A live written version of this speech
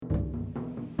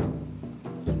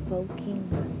evoking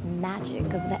magic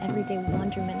of the everyday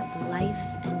wonderment of life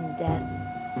and death,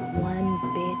 one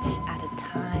bitch at a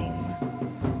time.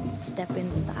 Step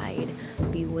inside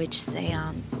Bewitched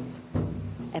Seance,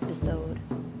 episode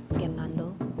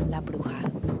Quemando la Bruja,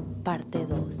 parte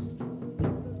 2.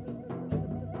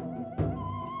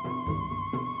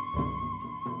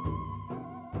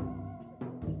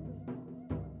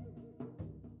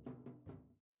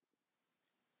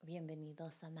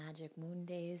 Bienvenidos a Magic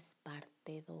Mondays, parte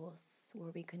 2,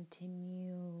 where we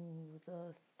continue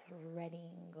the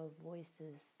threading of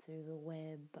voices through the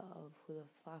web of who the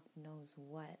fuck knows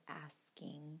what,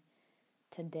 asking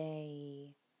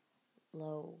today,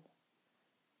 Lo,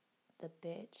 the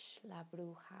bitch, la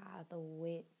bruja, the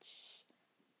witch,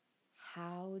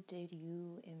 how did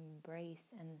you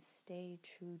embrace and stay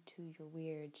true to your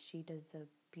weird? She does a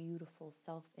beautiful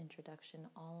self-introduction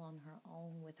all on her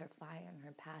own with her fire and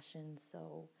her passion,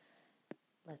 so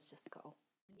let's just go.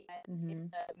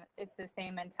 It's the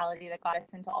same mentality that got us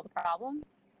into all the problems.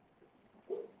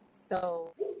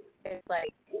 So it's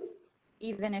like,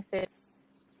 even if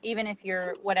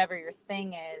you're, whatever your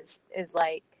thing is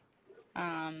like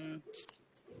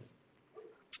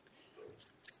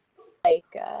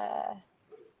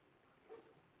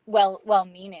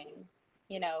well-meaning,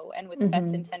 and with the best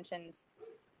intentions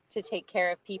to take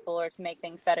care of people or to make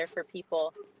things better for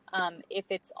people.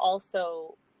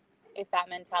 If that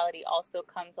mentality also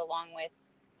comes along with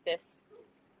this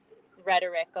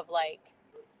rhetoric of like,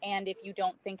 and if you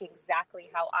don't think exactly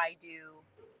how I do,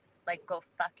 like, go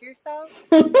fuck yourself.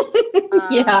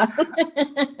 Yeah.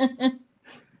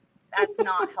 That's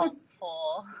not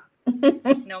helpful.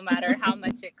 No matter how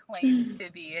much it claims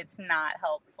to be, it's not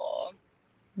helpful.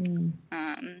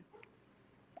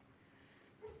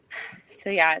 So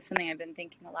yeah, it's something I've been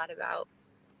thinking a lot about.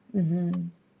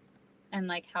 And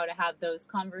like how to have those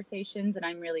conversations. And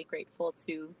I'm really grateful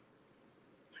to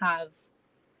have,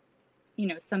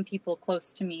 some people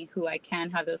close to me who I can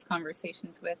have those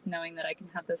conversations with, knowing that I can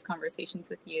have those conversations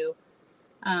with you.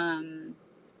 And,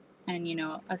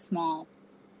 a small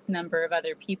number of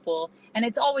other people. And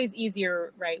it's always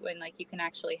easier, right, when like you can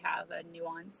actually have a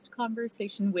nuanced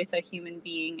conversation with a human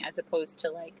being as opposed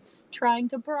to like trying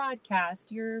to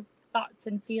broadcast your thoughts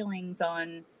and feelings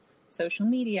on social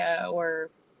media or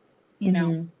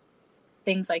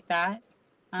things like that.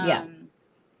 Yeah.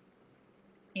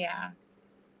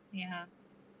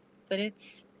 But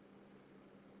it's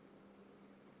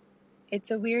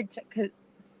a weird,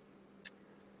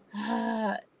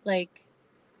 like,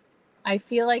 I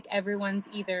feel like everyone's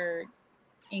either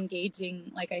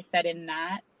engaging, like I said, in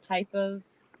that type of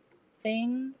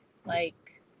thing, like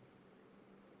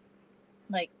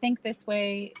think this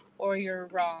way or you're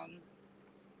wrong,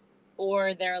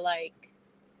 or they're like,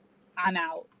 I'm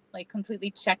out, like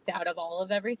completely checked out of all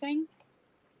of everything.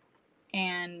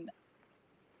 And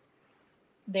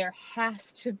there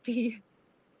has to be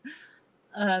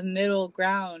a middle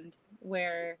ground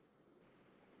where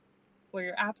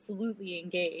you're absolutely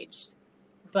engaged,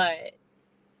 but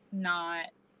not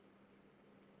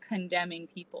condemning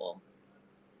people.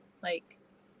 Like,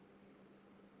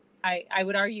 I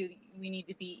would argue we need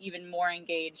to be even more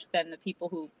engaged than the people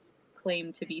who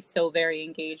claim to be so very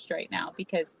engaged right now,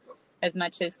 because as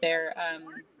much as they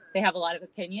have a lot of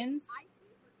opinions,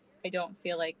 I don't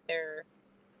feel like they're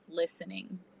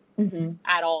listening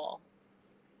at all.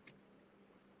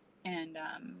 And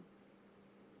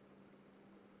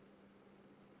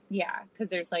because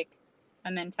there's like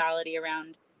a mentality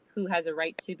around who has a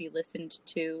right to be listened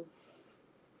to,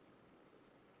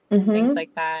 and things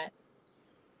like that.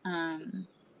 And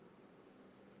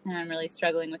I'm really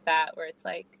struggling with that, where it's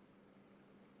like,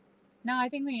 no, I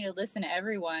think we need to listen to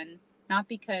everyone, not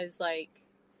because like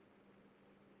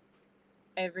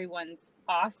everyone's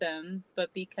awesome,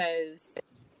 but because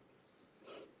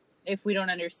if we don't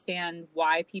understand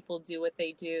why people do what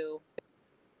they do,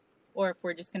 or if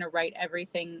we're just going to write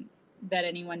everything that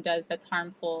anyone does that's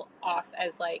harmful off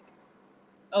as like,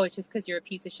 oh, it's just because you're a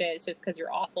piece of shit, it's just because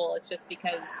you're awful, it's just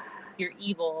because you're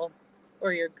evil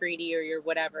or you're greedy or you're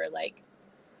whatever, like,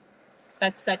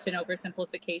 that's such an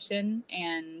oversimplification.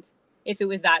 And if it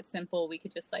was that simple, we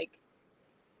could just like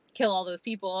kill all those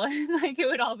people and like it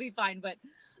would all be fine. But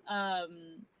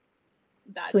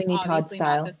that's Sweeney Todd obviously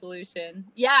style. not the solution.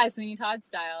 Yeah, Sweeney Todd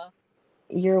style.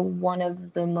 You're one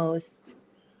of the most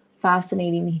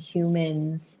fascinating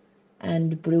humans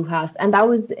and brujas. And that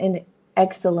was an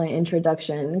excellent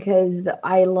introduction, because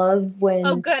I love when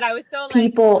I was so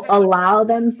people allow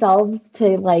themselves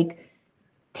to like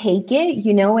take it,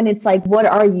 and it's like, what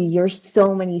are you? You're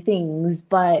so many things.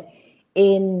 But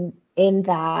in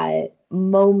that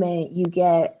moment you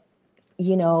get,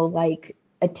 like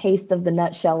a taste of the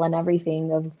nutshell and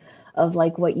everything of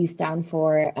like what you stand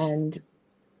for and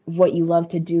what you love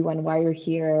to do and why you're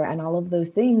here and all of those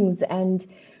things. And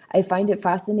I find it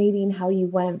fascinating how you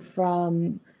went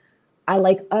from I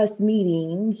like us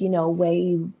meeting, you know,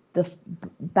 way the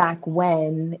back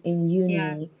when in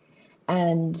Yeah. uni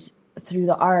and through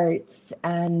the arts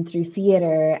and through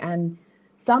theater and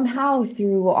somehow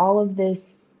through all of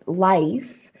this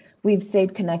life we've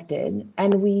stayed connected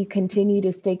and we continue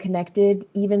to stay connected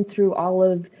even through all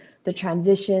of the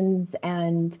transitions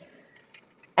and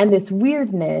this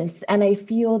weirdness. And I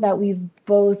feel that we've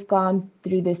both gone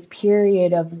through this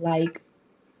period of like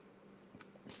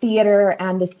theater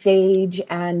and the stage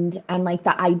and like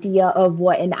the idea of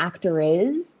what an actor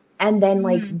is and then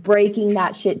like Mm-hmm. breaking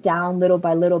that shit down little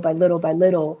by little by little by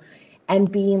little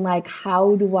and being like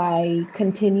how do I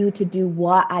continue to do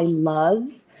what I love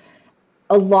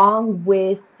along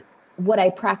with what I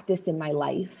practice in my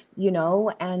life, you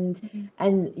know, and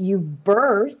you've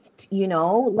birthed, you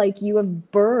know, like you have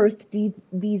birthed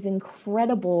these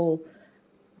incredible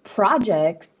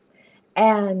projects.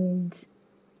 And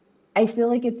I feel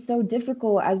like it's so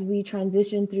difficult as we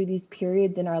transition through these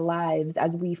periods in our lives,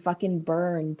 as we fucking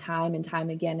burn time and time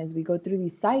again, as we go through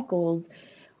these cycles.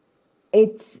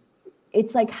 It's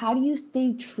it's like how do you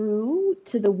stay true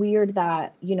to the weird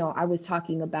that, you know, I was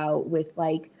talking about with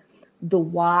like the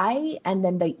why and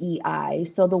then the EI.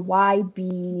 So the why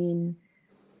being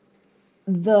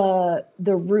the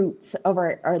roots of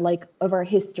our like of our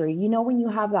history. You know, when you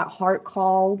have that heart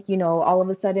call, you know, all of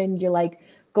a sudden you're like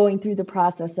going through the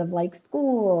process of like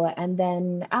school and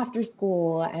then after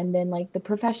school and then like the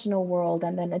professional world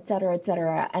and then et cetera, et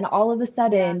cetera. And all of a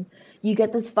Yeah. sudden you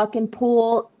get this fucking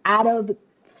pull out of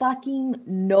fucking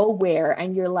nowhere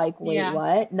and you're like, wait, Yeah.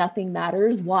 what? Nothing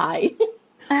matters. Why?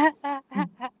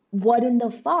 What in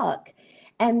the fuck?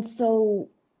 And so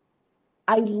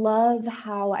I love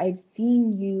how I've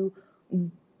seen you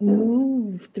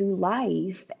move through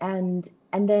life and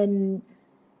then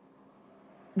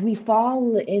we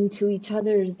fall into each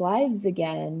other's lives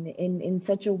again in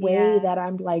such a way Yeah. that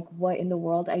I'm like, what in the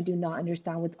world? I do not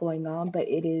understand what's going on, but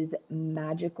it is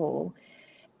magical.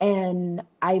 And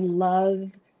I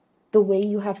love the way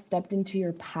you have stepped into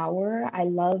your power. I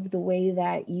love the way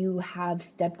that you have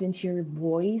stepped into your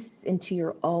voice, into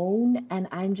your own. And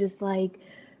I'm just like,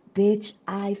 bitch,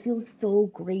 I feel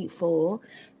so grateful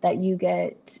that you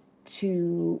get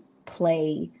to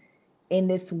play in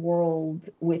this world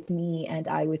with me and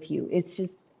I with you. It's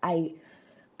just,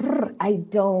 I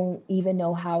don't even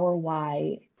know how or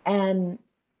why. And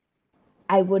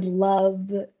I would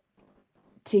love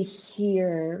to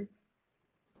hear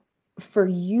for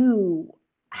you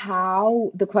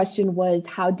how the question was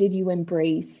how did you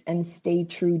embrace and stay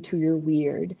true to your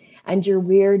weird and your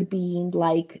weird being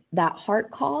like that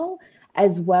heart call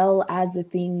as well as the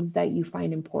things that you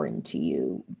find important to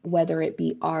you, whether it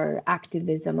be art,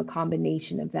 activism, a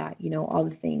combination of that, you know, all the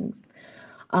things.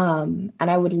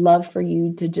 And I would love for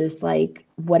you to just like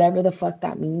whatever the fuck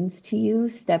that means to you,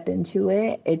 step into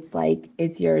it. It's like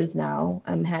it's yours now.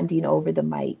 I'm handing over the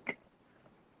mic.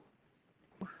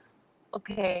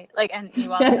 Okay. Like, and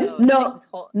you also like No,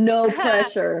 told. no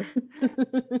pressure.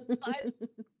 I'm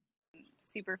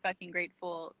super fucking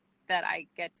grateful that I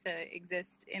get to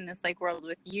exist in this like world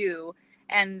with you,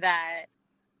 and that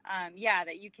yeah,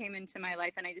 that you came into my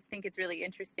life. And I just think it's really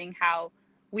interesting how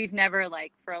we've never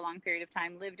like for a long period of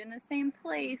time lived in the same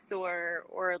place,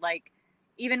 or like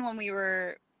even when we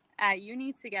were at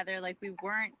uni together, like we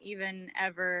weren't even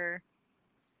ever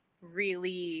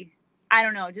really, I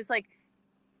don't know, just like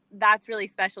that's really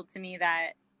special to me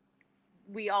that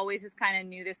we always just kind of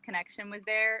knew this connection was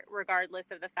there,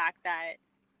 regardless of the fact that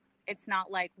it's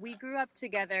not like we grew up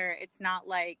together. It's not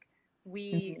like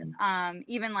we Mhm.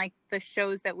 even like the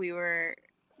shows that we were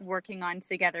working on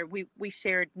together, we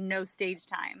shared no stage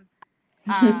time.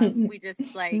 We just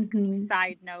like Mhm.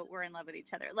 side note, we're in love with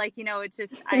each other. Like, you know, it's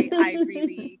just I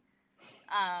really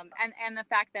and the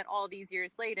fact that all these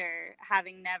years later,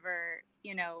 having never,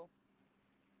 you know,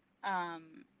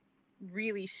 um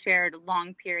really shared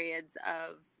long periods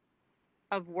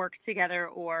of work together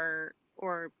or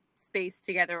space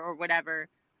together or whatever,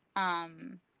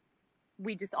 um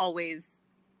we just always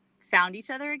found each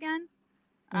other again.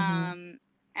 Mhm. um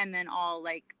and then all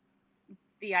like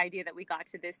the idea that we got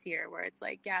to this year where it's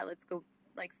like, yeah, let's go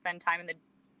like spend time in the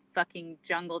fucking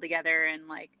jungle together, and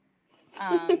like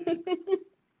um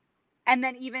and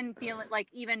then even feeling like,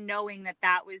 even knowing that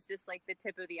that was just like the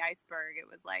tip of the iceberg, it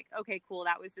was like, okay, cool,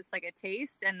 that was just like a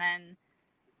taste, and then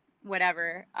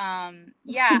whatever.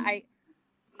 Yeah,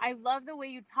 I love the way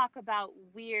you talk about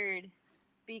weird,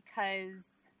 because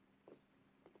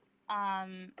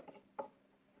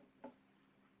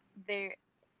there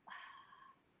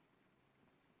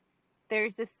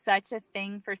there's just such a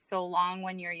thing for so long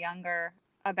when you're younger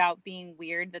about being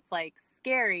weird that's like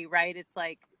scary, right? It's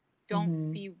like, don't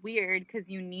Mm-hmm. be weird because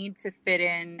you need to fit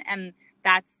in. And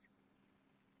that's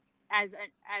as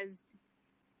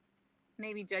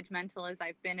maybe judgmental as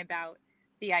I've been about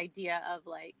the idea of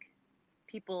like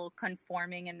people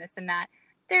conforming and this and that.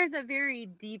 There's a very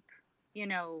deep, you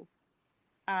know,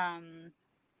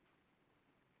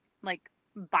 like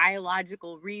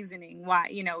biological reasoning why,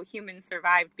 you know, humans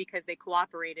survived because they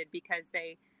cooperated, because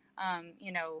they,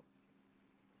 you know,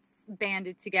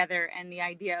 banded together, and the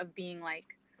idea of being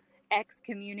like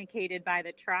excommunicated by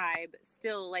the tribe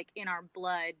still like in our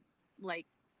blood, like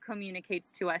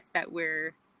communicates to us that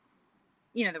we're,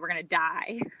 you know, that we're gonna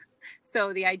die.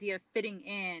 So the idea of fitting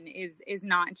in is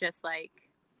not just like,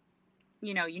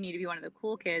 you know, you need to be one of the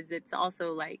cool kids. It's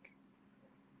also like,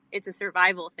 it's a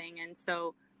survival thing. And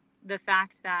so the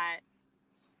fact that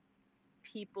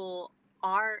people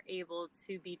are able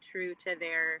to be true to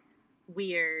their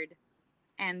weird,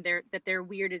 and that their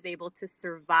weird is able to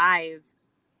survive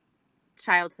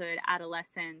childhood,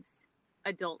 adolescence,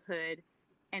 adulthood,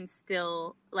 and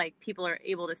still like people are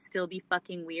able to still be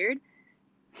fucking weird.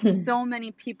 So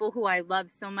many people who I love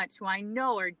so much, who I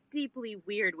know are deeply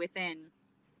weird within,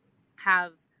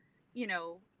 have, you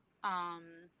know, I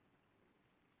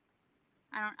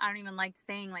don't even like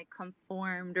saying like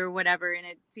conformed or whatever in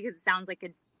it, because it sounds like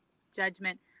a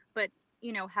judgment, but,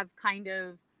 you know, have kind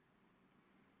of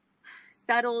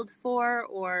settled for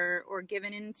or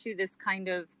given into this kind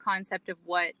of concept of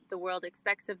what the world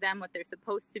expects of them, what they're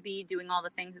supposed to be, doing all the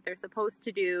things that they're supposed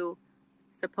to do.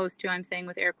 Supposed to, I'm saying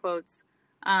with air quotes.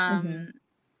 Mm-hmm.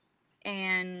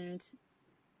 And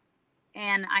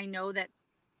I know that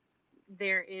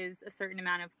there is a certain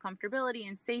amount of comfortability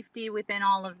and safety within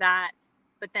all of that.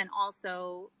 But then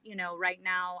also, you know, right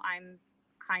now I'm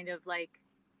kind of like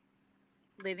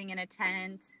living in a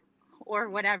tent or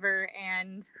whatever,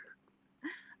 and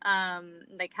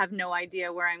like have no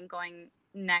idea where I'm going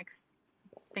next.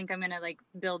 Think I'm gonna like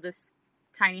build this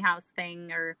tiny house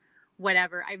thing or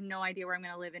whatever. I have no idea where I'm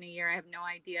gonna live in a year. I have no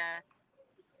idea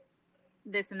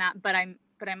this and that. But I'm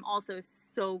also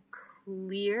so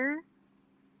clear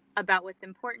about what's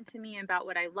important to me, about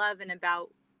what I love, and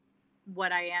about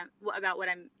what I am, about what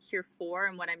I'm here for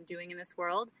and what I'm doing in this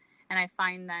world. And I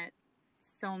find that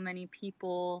so many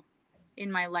people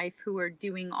in my life who are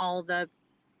doing all the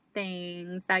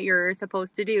things that you're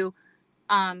supposed to do,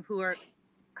 who are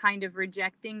kind of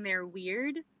rejecting their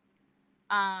weird,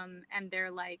 and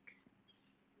they're like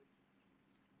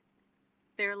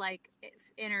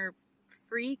inner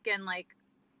freak and like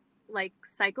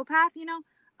psychopath, you know.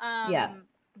 Yeah.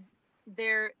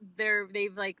 They've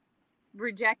like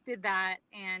rejected that,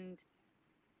 and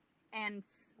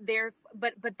they're,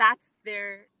 but that's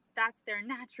their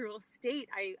natural state.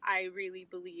 I really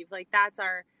believe like that's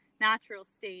our natural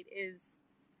state, is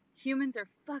humans are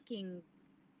fucking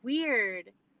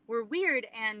weird. We're weird,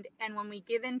 and when we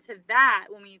give into that,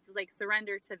 when we like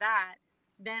surrender to that,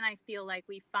 then I feel like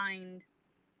we find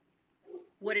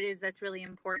what it is that's really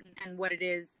important, and what it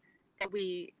is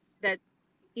that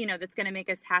you know, that's going to make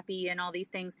us happy and all these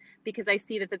things. Because I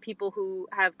see that the people who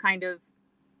have kind of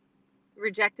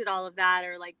rejected all of that,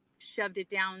 or like shoved it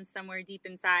down somewhere deep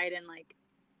inside, and like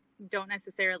don't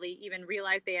necessarily even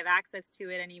realize they have access to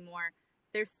it anymore,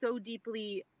 they're so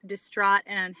deeply distraught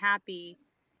and unhappy.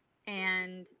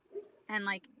 And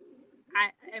like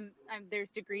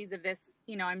there's degrees of this,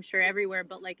 you know, I'm sure everywhere,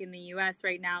 but like in the US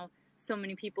right now, so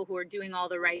many people who are doing all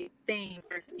the right things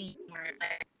are seeing where it's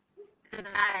like, it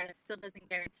doesn't matter. That still doesn't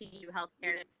guarantee you health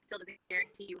care. That still doesn't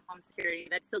guarantee you home security.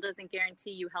 That still doesn't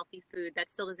guarantee you healthy food. That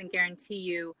still doesn't guarantee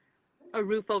you a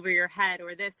roof over your head,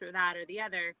 or this or that or the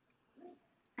other.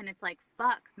 And it's like,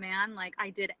 fuck, man, like I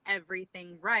did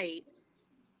everything right.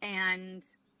 And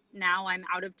now I'm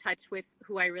out of touch with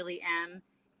who I really am,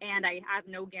 and I have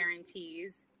no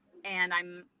guarantees. And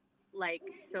I'm like,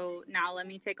 so now let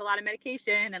me take a lot of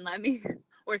medication, and let me,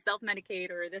 or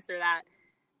self-medicate, or this or that.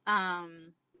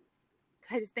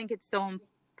 I just think it's so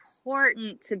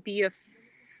important to be a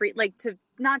freak, like to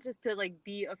not just to like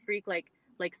be a freak, like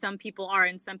some people are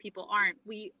and some people aren't.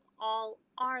 We all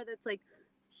are. That's like,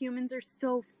 humans are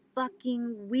so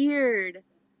fucking weird.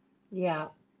 Yeah.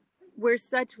 We're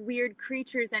such weird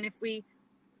creatures, and if we,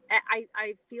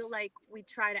 I feel like we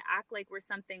try to act like we're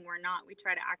something we're not. We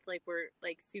try to act like we're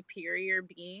like superior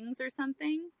beings or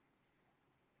something,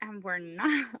 and we're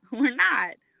not. We're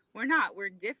not. We're not. We're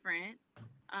different.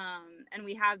 And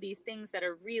we have these things that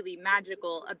are really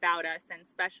magical about us and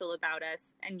special about us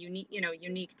and unique, you know,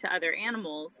 unique to other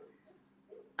animals.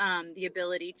 the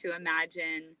ability to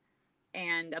imagine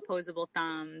and opposable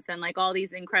thumbs and like all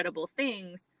these incredible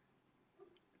things.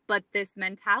 But this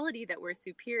mentality that we're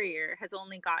superior has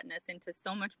only gotten us into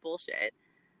so much bullshit.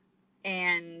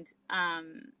 And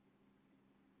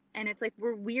it's like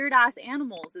we're weird ass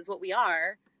animals is what we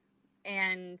are.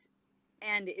 And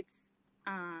it's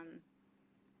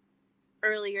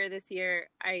earlier this year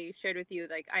I shared with you,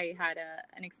 like, I had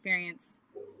an experience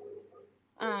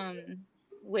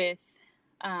with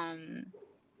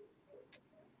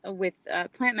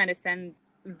plant medicine,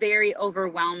 very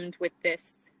overwhelmed with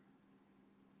this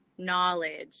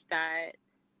knowledge that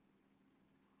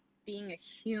being a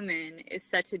human is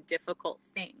such a difficult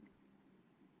thing.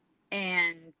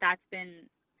 And that's been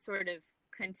sort of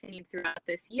continued throughout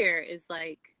this year, is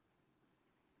like,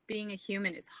 being a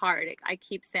human is hard. I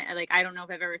keep saying, like, I don't know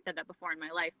if I've ever said that before in my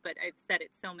life, but I've said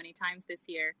it so many times this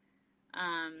year.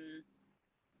 And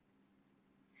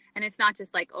it's not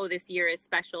just like, oh, this year is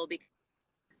special because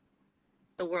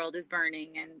the world is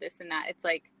burning and this and that. It's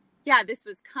like, yeah, this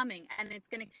was coming and it's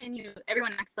going to continue.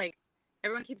 Everyone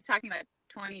keeps talking about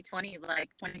 2020,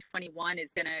 like 2021 is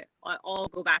going to all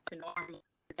go back to normal.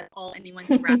 That's all anyone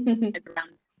can wrap their heads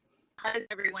around, because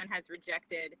everyone has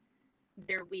rejected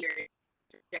their weird,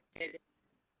 rejected,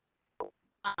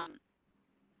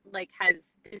 like, has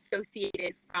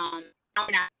dissociated from our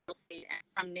natural state and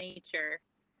from nature.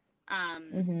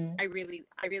 I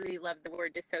really love the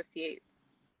word dissociate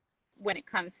when it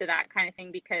comes to that kind of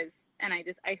thing, because, and I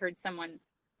heard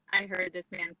this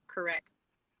man correct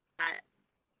that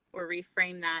or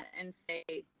reframe that and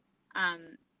say,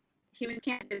 humans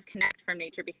can't disconnect from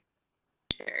nature because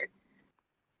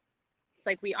it's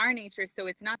like we are nature, so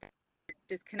it's not that we're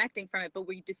disconnecting from it, but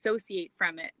we dissociate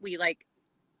from it. We like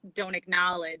don't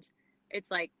acknowledge. It's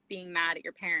like being mad at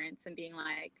your parents and being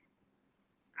like,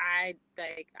 I'm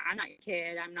not your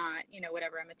kid, I'm not,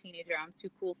 whatever, I'm a teenager, I'm too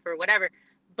cool for whatever.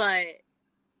 But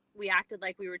we acted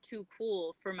like we were too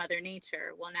cool for Mother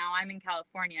Nature. Well, now I'm in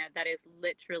California that is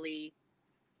literally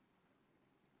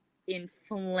in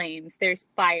flames. There's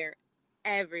fire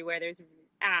everywhere. There's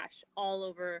ash all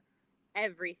over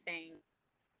everything.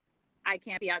 I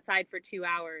can't be outside for 2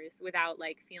 hours without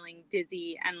like feeling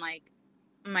dizzy and like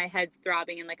my head's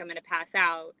throbbing and like I'm gonna pass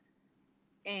out.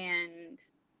 And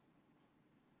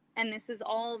this is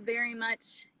all very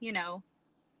much,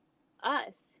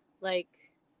 us, like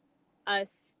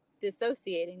us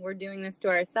dissociating. We're doing this to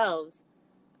ourselves.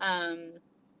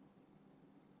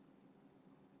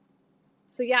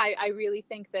 So yeah, I really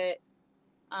think that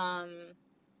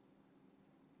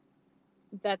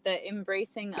that the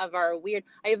embracing of our weird,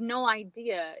 I have no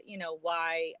idea,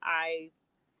 why I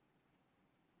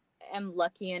am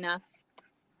lucky enough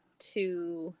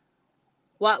to,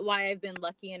 why I've been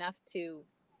lucky enough to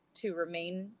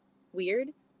remain weird.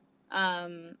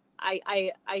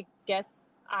 I guess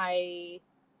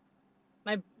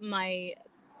my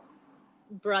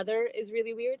brother is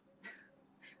really weird.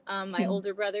 My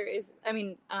older brother is,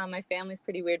 my family's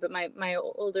pretty weird, but my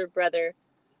older brother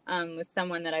was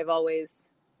someone that I've always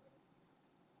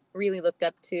really looked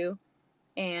up to.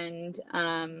 And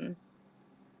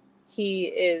he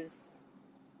is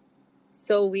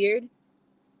so weird.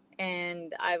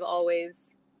 And I've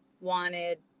always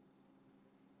wanted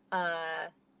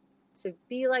to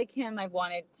be like him. I've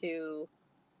wanted to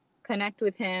connect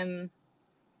with him.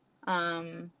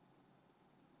 And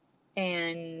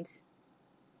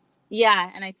yeah,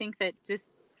 and I think that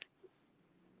just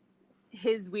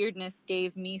his weirdness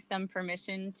gave me some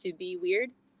permission to be weird.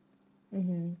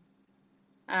 And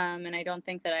I don't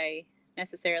think that I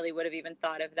necessarily would have even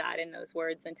thought of that in those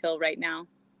words until right now,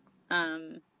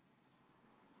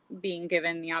 being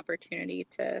given the opportunity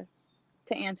to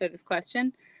answer this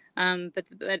question. But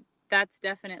that's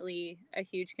definitely a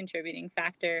huge contributing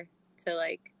factor to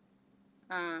like,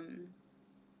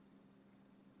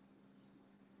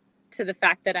 to the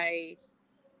fact that I,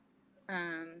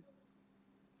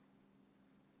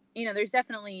 there's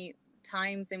definitely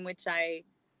times in which I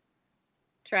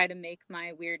try to make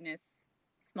my weirdness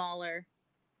smaller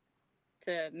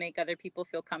to make other people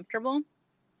feel comfortable.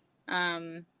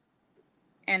 And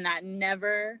that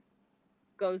never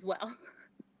goes well.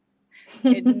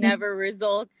 It never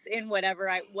results in whatever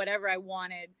I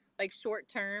wanted. Like short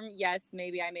term, yes,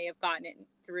 maybe I may have gotten it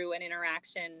through an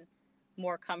interaction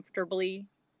more comfortably.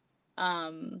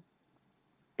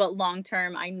 But long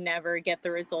term, I never get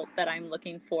the result that I'm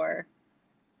looking for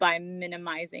by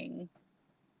minimizing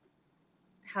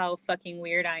how fucking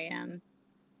weird I am.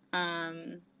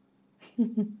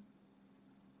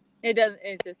 It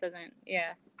just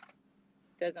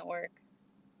doesn't work.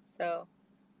 So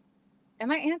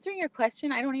am I answering your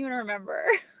question? I don't even remember.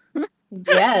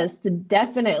 Yes,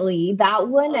 definitely. That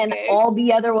one and Okay. all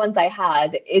the other ones I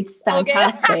had. It's Okay.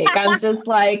 fantastic. I'm just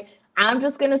like, I'm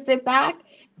just gonna sit back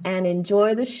and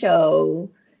enjoy the show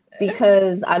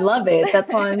because I love it.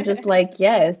 That's why I'm just like,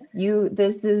 yes,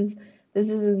 this is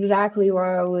exactly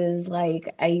where I was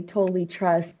like, I totally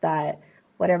trust that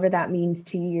whatever that means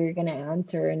to you, you're gonna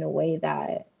answer in a way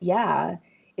that, yeah,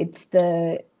 it's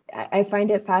the I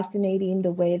find it fascinating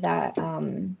the way that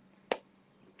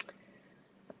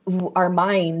our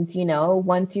minds,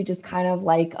 once you just kind of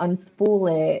like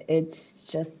unspool it, it's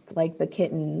just like the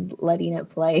kitten letting it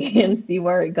play and see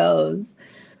where it goes.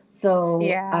 So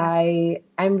Yeah.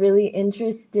 I'm really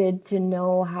interested to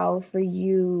know how for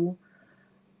you,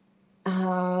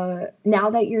 now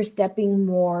that you're stepping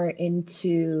more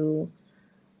into,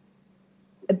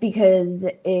 because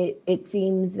it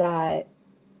seems that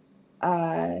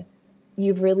uh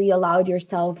you've really allowed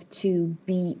yourself to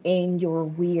be in your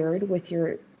weird with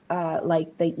your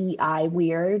like the EI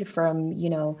weird from,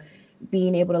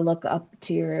 being able to look up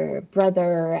to your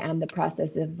brother and the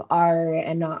process of art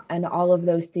and all of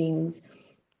those things.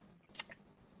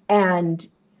 And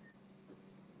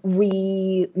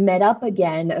we met up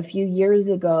again a few years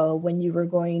ago when you were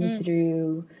going Mm,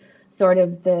 through sort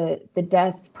of the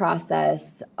death process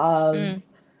of mm,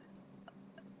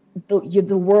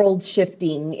 the world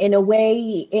shifting in a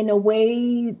way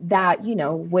that,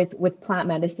 with plant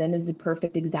medicine is a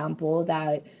perfect example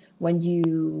that when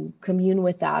you commune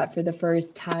with that for the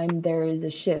first time, there is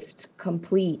a shift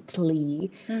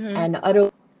completely mm-hmm. and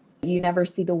utterly. You never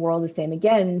see the world the same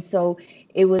again. So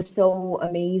it was so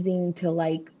amazing to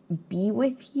like be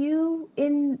with you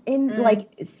in Mm, like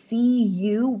see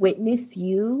you, witness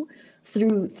you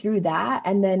through that,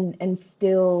 and then and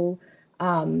still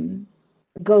um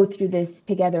go through this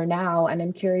together now. And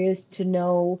I'm curious to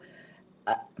know,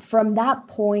 from that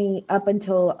point up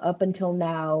until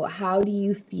now, how do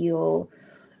you feel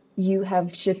you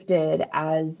have shifted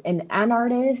as an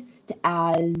artist,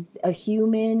 as a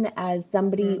human, as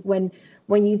somebody, mm,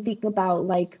 when you think about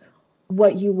like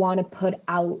what you want to put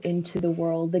out into the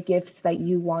world, the gifts that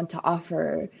you want to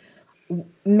offer,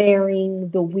 marrying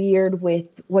the weird with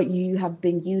what you have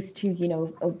been used to,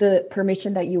 the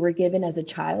permission that you were given as a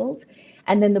child,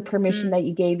 and then the permission mm. that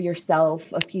you gave yourself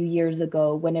a few years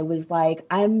ago when it was like,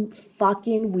 I'm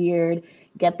fucking weird,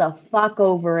 get the fuck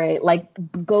over it, like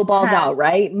go balls Ha. out,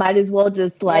 right? Might as well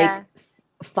just Yeah. like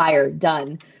fire,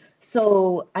 done.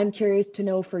 So I'm curious to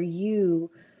know for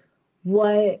you,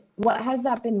 what has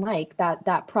that been like,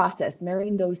 that process,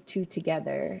 marrying those two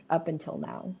together up until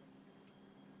now?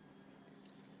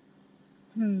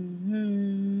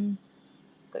 Hmm.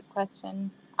 Good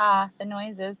question. Ah, the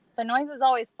noises. The noises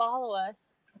always follow us.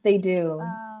 They do.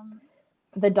 Um,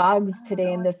 The I dogs don't today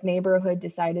know in what. this neighborhood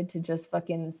decided to just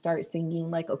fucking start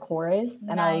singing like a chorus.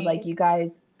 And I was like, Nice. you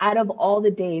guys, out of all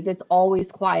the days, it's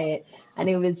always quiet. And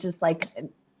it was just like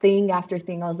thing after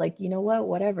thing. I was like, you know what?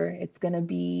 Whatever. It's gonna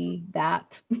be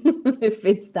that if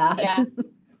it's that. Yeah.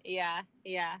 Yeah.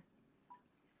 Yeah.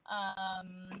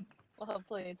 Well,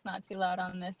 hopefully it's not too loud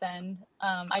on this end.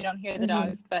 I don't hear the Mhm.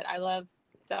 dogs, but I love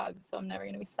dogs, so I'm never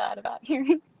gonna be sad about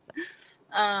hearing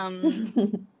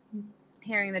um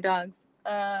hearing the dogs.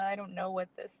 I don't know what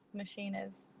this machine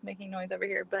is making noise over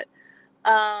here, but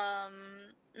um,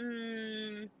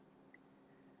 mm,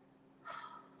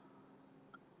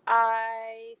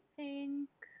 I think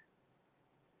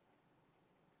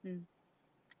hmm,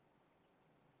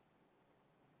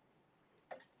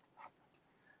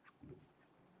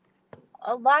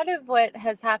 a lot of what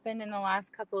has happened in the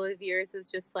last couple of years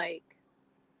is just like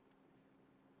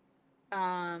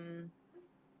um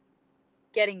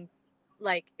getting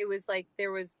like it was like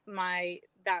there was my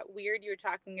that weird you were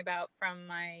talking about from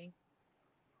my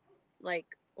like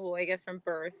well I guess from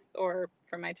birth or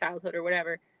from my childhood or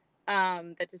whatever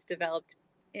that just developed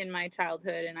in my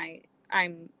childhood and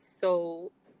I'm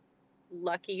so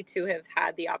lucky to have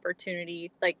had the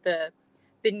opportunity like the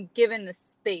been given the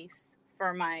space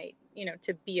for my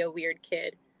to be a weird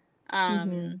kid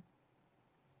Mhm. um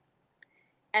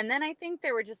and then I think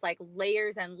there were just like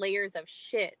layers and layers of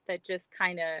shit that just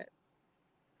kind of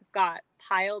got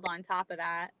piled on top of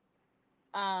that.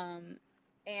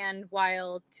 And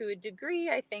while to a degree,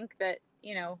 I think that,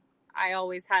 I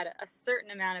always had a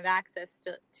certain amount of access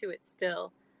to it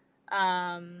still.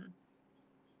 Um,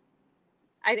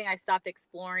 I think I stopped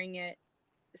exploring it,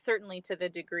 certainly to the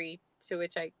degree to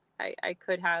which I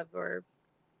could have,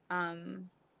 um,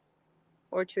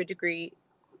 or to a degree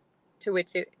to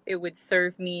which it would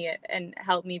serve me and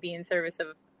help me be in service of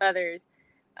others.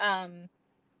 Um,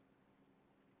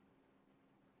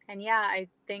 and yeah, I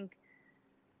think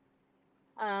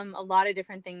A lot of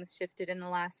different things shifted in the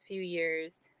last few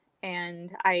years,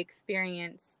 and I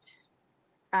experienced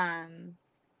pain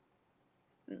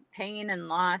and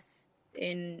loss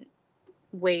in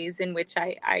ways in which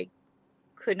I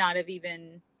could not have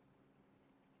even,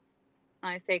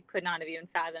 when I say could not have even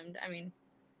fathomed, I mean,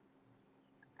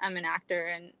 I'm an actor,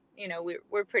 and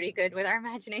we're pretty good with our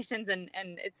imaginations, and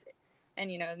it's,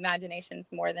 and imagination's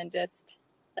more than just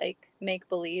like make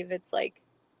believe. It's like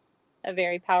a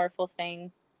very powerful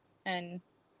thing. And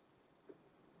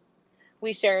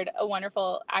we shared a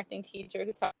wonderful acting teacher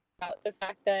who talked about the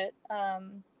fact that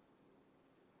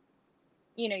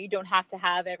you don't have to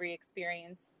have every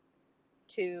experience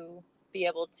to be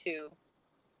able to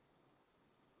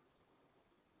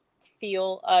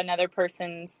feel another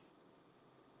person's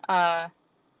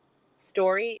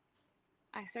story.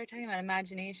 I started talking about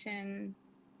imagination,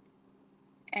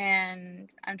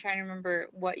 and I'm trying to remember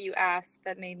what you asked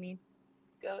that made me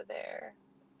go there.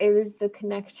 It was the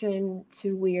connection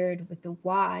to weird with the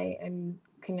Y, and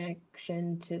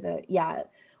connection to the, yeah,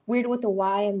 weird with the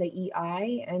Y and the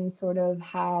EI, and sort of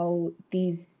how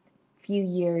these few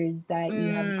years that you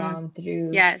have gone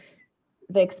through Yes.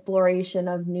 the exploration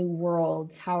of new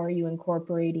worlds, how are you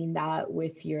incorporating that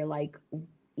with your like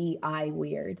EI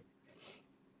weird?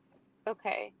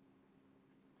 Okay.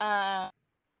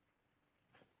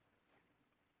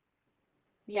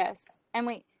 Yes. And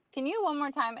wait, can you one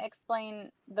more time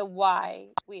explain the why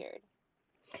weird?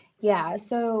 Yeah,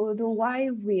 so the why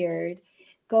weird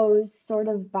goes sort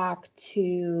of back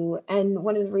to, and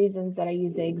one of the reasons that I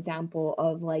use the example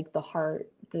of like the heart,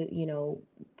 the,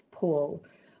 pull,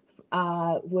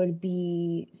 would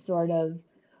be sort of,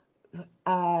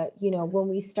 when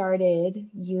we started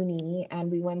uni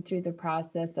and we went through the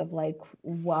process of like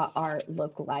what art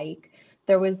looked like,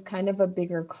 there was kind of a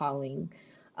bigger calling,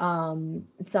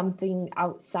 something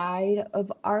outside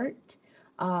of art,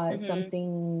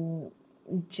 something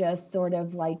just sort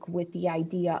of like with the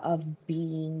idea of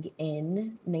being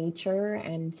in nature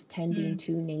and tending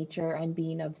to nature and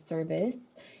being of service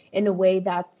in a way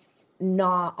that's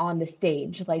not on the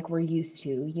stage like we're used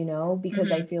to,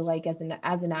 because I feel like as an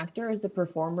actor, as a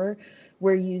performer,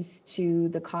 we're used to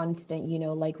the constant,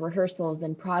 like rehearsals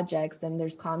and projects, and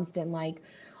there's constant like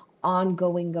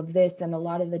ongoing of this. And a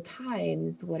lot of the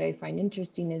times what I find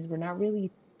interesting is we're not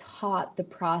really taught the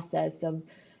process of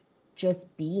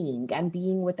just being and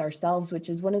being with ourselves, which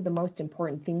is one of the most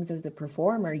important things as a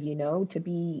performer, to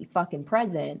be fucking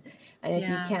present. And if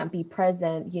you can't be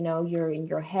present, you're in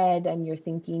your head and you're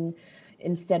thinking,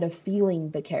 instead of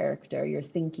feeling the character, you're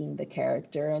thinking the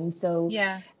character. And so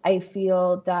I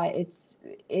feel that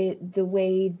the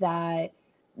way that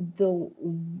the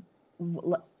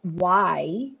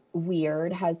why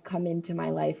weird has come into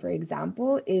my life, for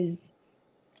example, is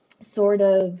sort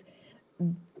of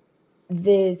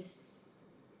this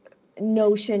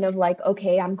notion of like,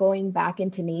 okay, I'm going back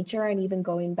into nature, and even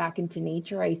going back into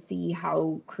nature, I see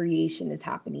how creation is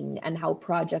happening and how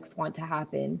projects want to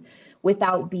happen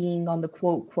without being on the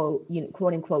quote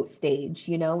unquote stage.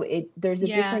 There's a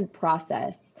different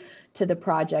process to the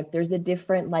project. There's a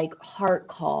different like heart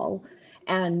call.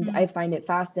 And I find it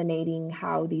fascinating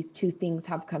how these two things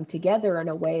have come together in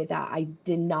a way that I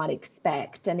did not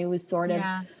expect. And it was sort of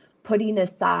putting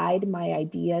aside my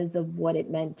ideas of what it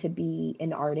meant to be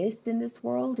an artist in this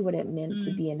world, what it meant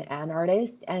to be an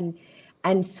artist, and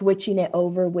switching it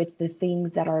over with the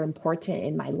things that are important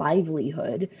in my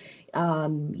livelihood,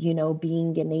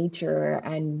 being in nature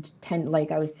and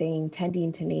like I was saying,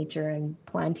 tending to nature and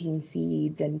planting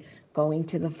seeds and going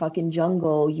to the fucking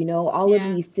jungle, all of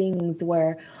these things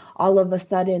where all of a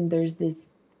sudden there's this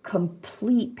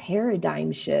complete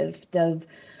paradigm shift of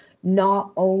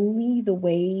not only the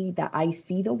way that I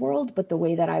see the world, but the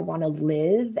way that I want to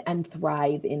live and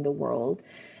thrive in the world.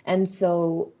 And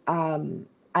so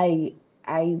I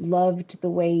loved the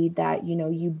way that,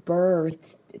 you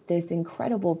birthed this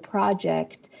incredible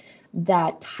project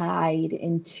that tied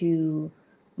into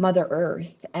Mother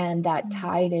Earth and that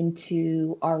tied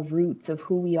into our roots of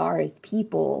who we are as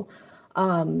people.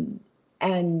 And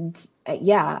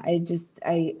yeah,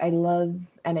 I love,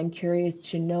 and I'm curious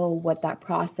to know what that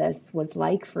process was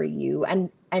like for you,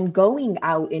 and going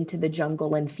out into the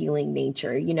jungle and feeling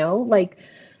nature, like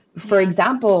for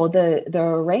example, the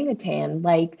orangutan,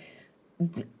 like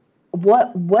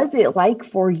what was it like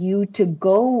for you to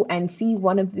go and see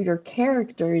one of your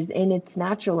characters in its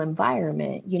natural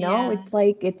environment? It's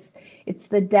like it's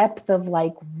the depth of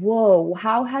like, whoa,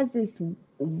 how has this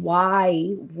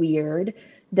weird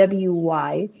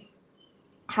WY,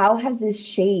 how has this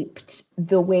shaped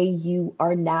the way you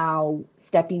are now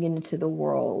stepping into the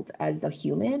world as a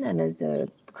human and as a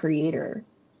creator?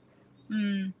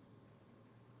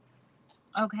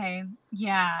 Okay.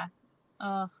 Yeah.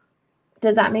 Ugh.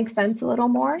 Does that make sense a little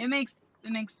more? It makes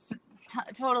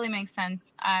totally makes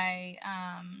sense.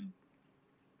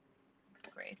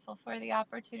 Grateful for the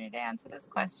opportunity to answer this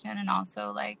question, and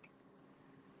also like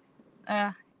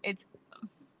it's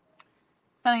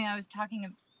something that I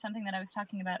was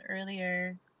talking about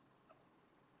earlier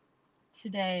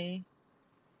today,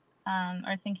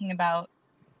 or thinking about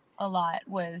a lot,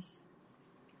 was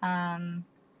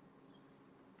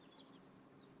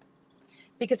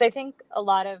because I think a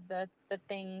lot of the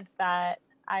things that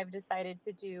I've decided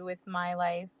to do with my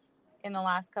life in the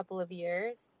last couple of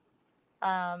years,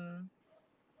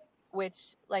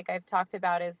 which, like I've talked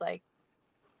about, is like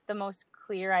the most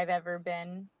clear I've ever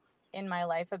been in my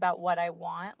life about what I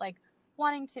want, like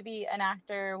wanting to be an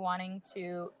actor, wanting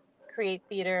to create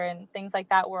theater and things like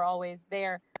that were always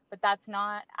there, but that's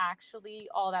not actually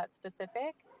all that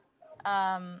specific.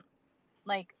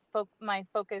 Like my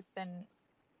focus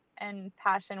and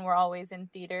passion were always in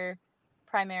theater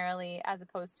primarily, as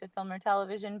opposed to film or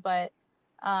television, but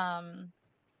and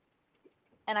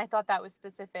I thought that was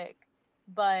specific,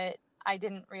 but I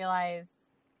didn't realize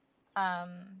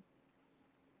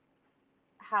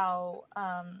how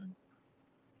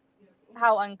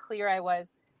unclear I was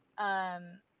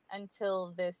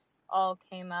until this all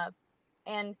came up.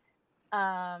 And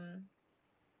I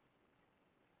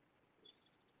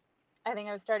think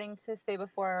I was starting to say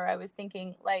before, I was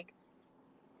thinking, like,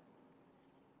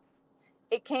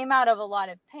 it came out of a lot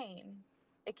of pain.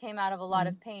 It came out of a lot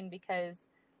of pain because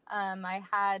I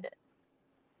had,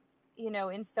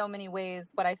 in so many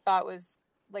ways, what I thought was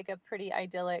like a pretty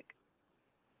idyllic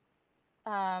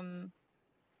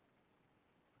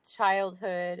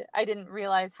childhood. I didn't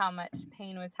realize how much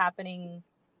pain was happening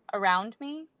around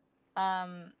me.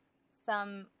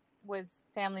 Some was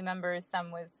family members,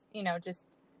 some was, just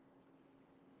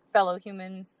fellow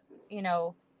humans,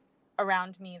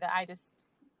 around me that I just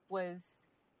was,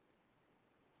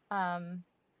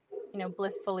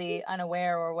 blissfully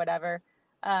unaware or whatever,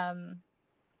 of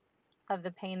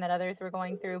the pain that others were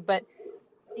going through. But,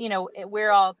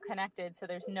 we're all connected. So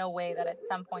there's no way that at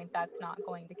some point that's not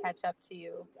going to catch up to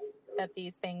you, that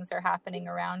these things are happening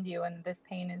around you and this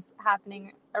pain is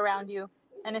happening around you,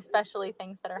 and especially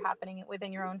things that are happening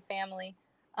within your own family.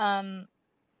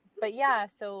 But yeah,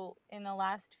 so in the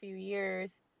last few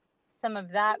years, some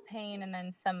of that pain and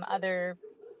then some other,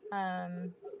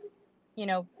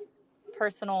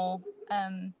 personal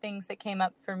things that came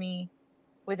up for me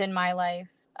within my life,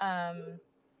 and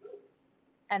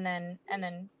then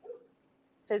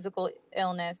physical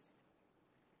illness,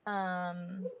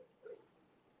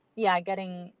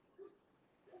 getting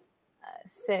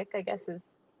sick, I guess is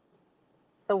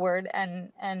the word,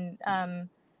 and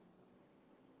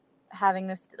having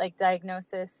this like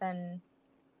diagnosis, and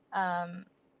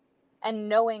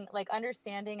knowing, like,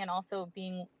 understanding, and also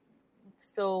being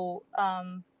so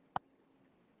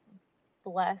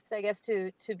blessed, I guess,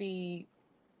 to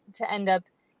end up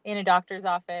in a doctor's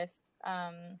office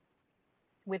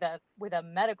with a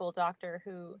medical doctor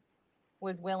who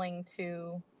was willing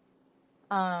to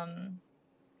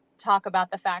talk about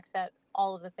the fact that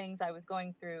all of the things I was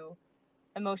going through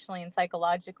emotionally and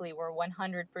psychologically were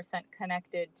 100%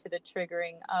 connected to the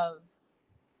triggering of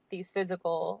these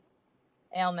physical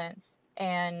ailments.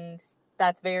 And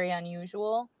that's very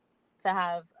unusual to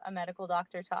have a medical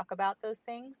doctor talk about those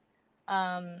things.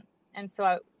 And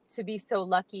so to be so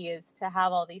lucky is to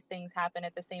have all these things happen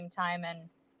at the same time,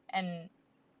 and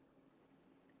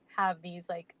have these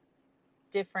like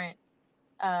different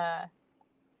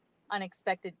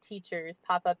unexpected teachers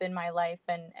pop up in my life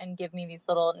and give me these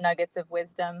little nuggets of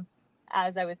wisdom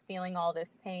as I was feeling all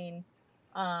this pain,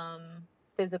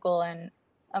 physical and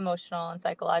emotional and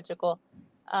psychological.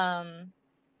 I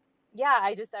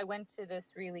went to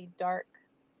this really dark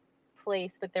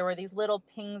place, but there were these little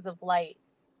pings of light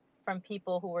from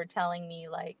people who were telling me,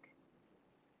 like,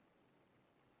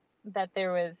 that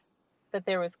there was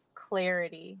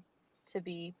clarity to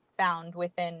be found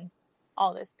within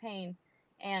all this pain.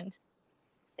 And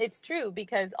it's true,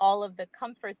 because all of the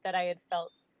comfort that I had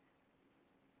felt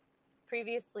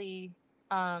previously,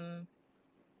 and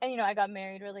I got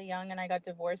married really young and I got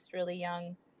divorced really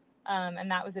young, and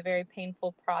that was a very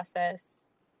painful process.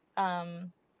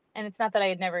 And it's not that I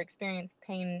had never experienced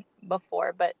pain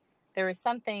before, but there were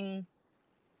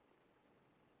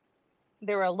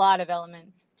a lot of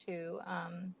elements to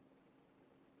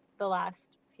the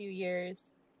last few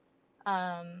years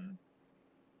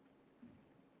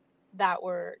that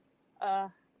were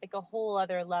like a whole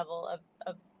other level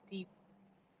of deep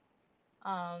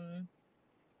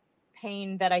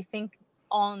pain that I think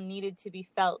all needed to be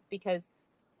felt, because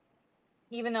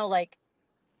even though like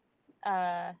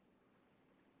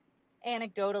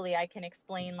anecdotally I can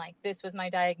explain like this was my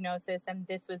diagnosis and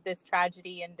this was this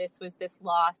tragedy and this was this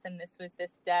loss and this was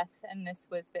this death and this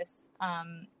was this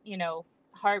you know,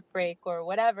 heartbreak or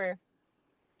whatever,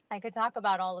 I could talk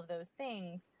about all of those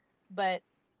things, but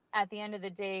at the end of the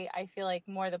day I feel like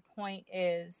more the point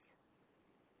is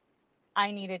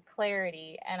I needed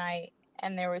clarity,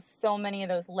 and there was so many of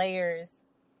those layers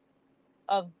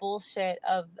of bullshit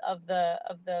of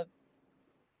the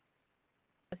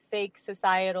fake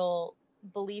societal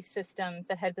belief systems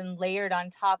that had been layered on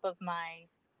top of my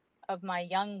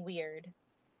young weird,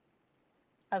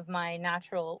 of my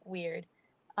natural weird,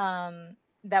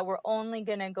 that were only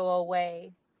going to go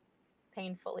away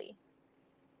painfully.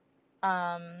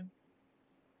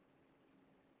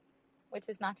 Which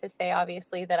is not to say,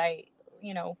 obviously, that I,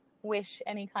 you know, wish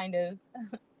any kind of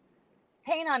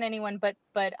pain on anyone, but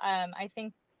I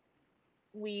think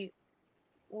we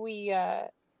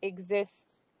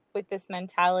exist with this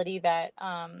mentality that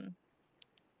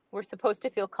we're supposed to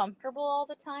feel comfortable all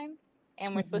the time,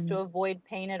 and we're supposed to avoid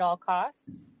pain at all costs.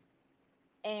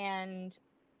 And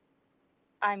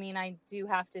I mean, I do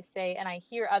have to say, and I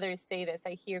hear others say this,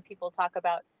 I hear people talk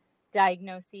about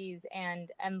diagnoses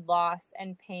and loss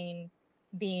and pain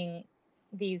being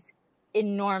these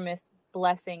enormous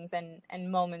blessings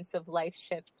and moments of life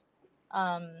shift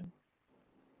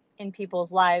in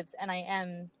people's lives. And I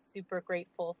am super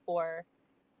grateful for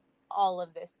all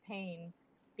of this pain,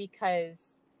 because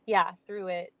yeah,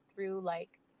 through like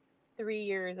 3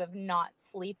 years of not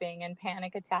sleeping and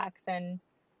panic attacks and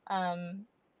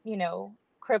you know,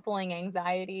 crippling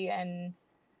anxiety and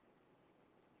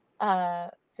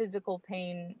physical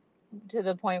pain to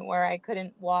the point where I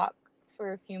couldn't walk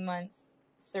for a few months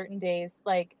certain days,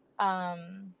 like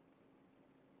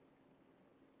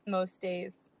most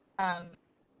days.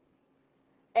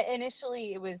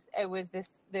 Initially it was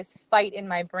this fight in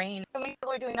my brain. So many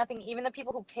people are doing nothing, even the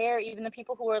people who care, even the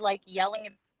people who are like yelling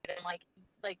at it and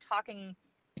like talking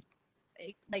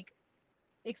like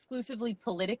exclusively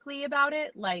politically about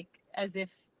it, like as if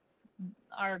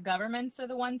our governments are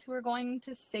the ones who are going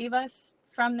to save us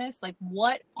from this. Like,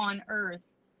 what on earth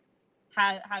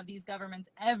have these governments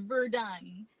ever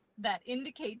done that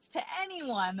indicates to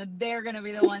anyone that they're going to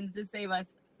be the ones to save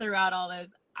us throughout all this?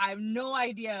 I have no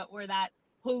idea where that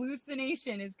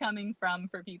hallucination is coming from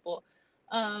for people.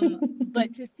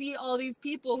 But to see all these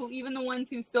people who, even the ones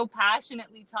who so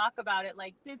passionately talk about it,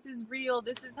 like, this is real,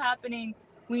 this is happening,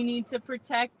 we need to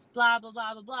protect, blah, blah,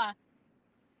 blah, blah, blah.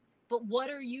 But what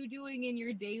are you doing in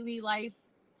your daily life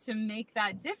to make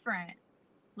that different?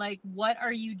 Like, what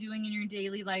are you doing in your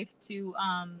daily life to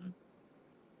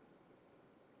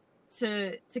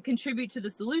contribute to the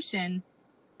solution?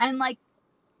 And like,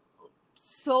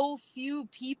 so few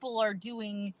people are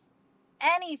doing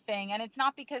anything, and it's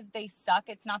not because they suck.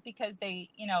 It's not because they,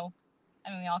 you know,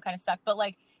 I mean, we all kind of suck, but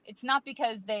like, it's not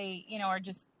because they, you know, are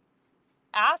just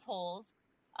assholes.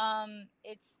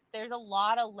 There's a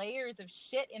lot of layers of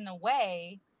shit in the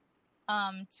way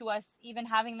to us even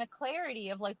having the clarity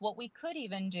of like what we could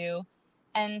even do.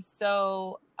 And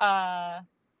so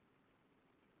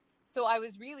so I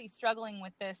was really struggling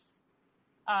with this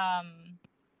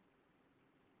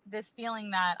this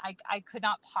feeling that I could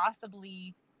not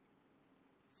possibly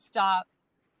stop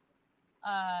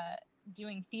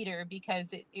doing theater, because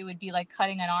it would be like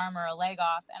cutting an arm or a leg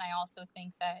off. And I also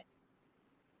think that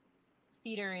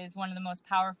theater is one of the most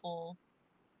powerful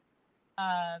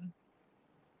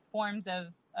forms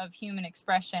of human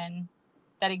expression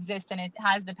that exists, and it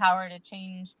has the power to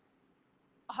change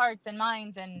hearts and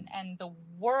minds and the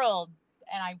world.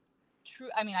 And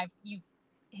I mean,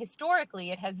 historically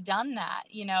it has done that,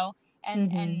 you know,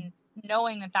 and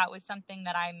knowing that was something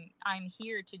that I'm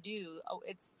here to do.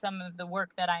 It's some of the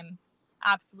work that I'm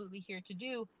absolutely here to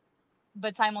do,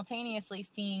 but simultaneously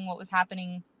seeing what was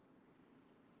happening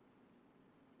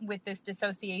with this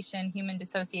human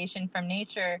dissociation from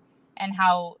nature, and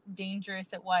how dangerous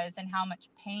it was, and how much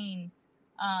pain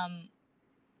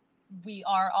we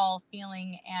are all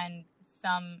feeling, and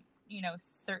some, you know,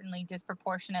 certainly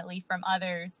disproportionately from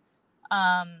others.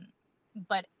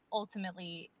 But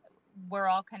ultimately, we're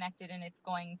all connected, and it's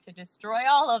going to destroy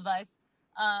all of us.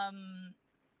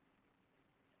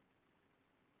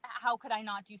 How could I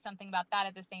not do something about that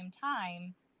at the same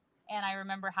time? And I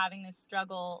remember having this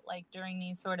struggle, like during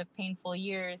these sort of painful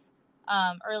years,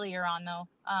 earlier on though,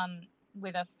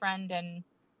 with a friend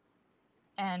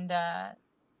and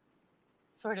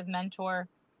sort of mentor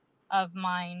of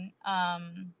mine. I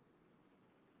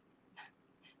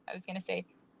was going to say,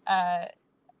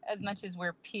 as much as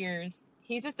we're peers,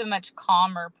 he's just a much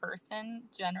calmer person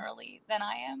generally than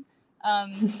I am.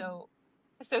 So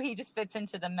he just fits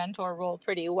into the mentor role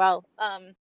pretty well.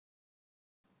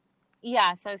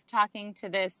 Yeah, so I was talking to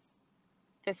this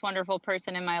wonderful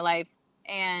person in my life,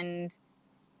 and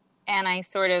I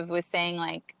sort of was saying,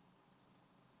 like,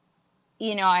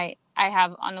 you know, I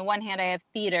have, on the one hand, I have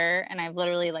theater, and I've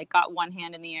literally like got one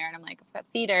hand in the air and I'm like, I've got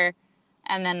theater.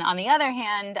 And then on the other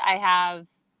hand, I have,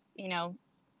 you know,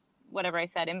 whatever I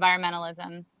said,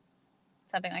 environmentalism,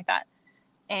 something like that.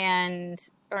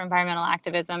 Or environmental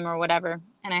activism or whatever.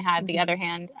 And I had the other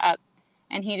hand up,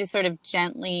 and he just sort of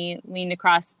gently leaned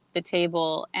across the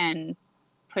table and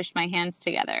pushed my hands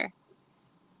together.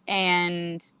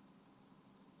 And,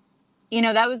 you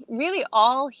know, that was really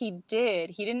all he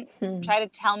did. He didn't try to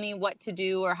tell me what to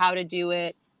do or how to do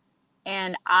it.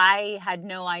 And I had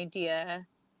no idea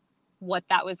what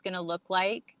that was going to look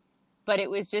like. But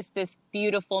it was just this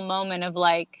beautiful moment of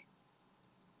like,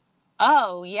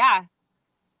 oh, yeah.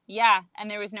 Yeah. And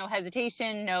there was no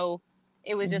hesitation.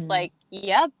 It was just like,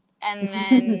 yep. And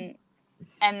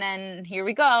then here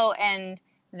we go. And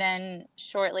then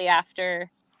shortly after,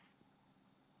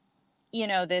 you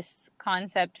know, this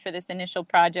concept for this initial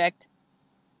project,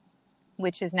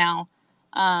 which is now,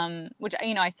 which,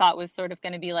 you know, I thought was sort of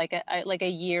going to be like a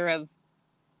year of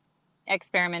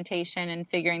experimentation and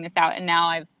figuring this out. And now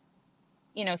I've,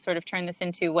 you know, sort of turned this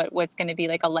into what's going to be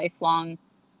like a lifelong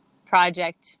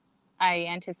project. I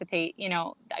anticipate, you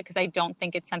know, because I don't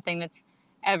think it's something that's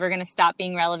ever going to stop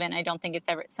being relevant. I don't think it's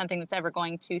ever something that's ever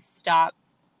going to stop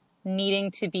needing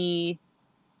to be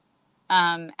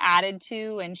added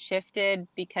to and shifted,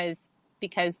 because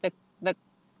the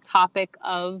topic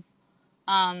of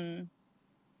the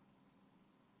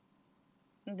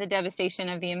devastation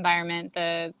of the environment,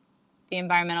 the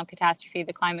environmental catastrophe,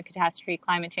 the climate catastrophe,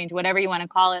 climate change, whatever you want to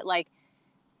call it, like,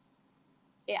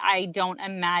 I don't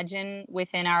imagine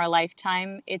within our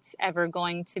lifetime it's ever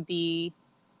going to be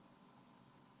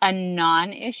a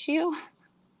non-issue.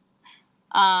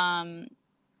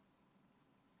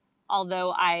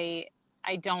 Although I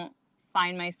don't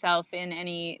find myself in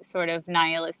any sort of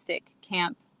nihilistic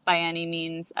camp by any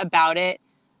means about it.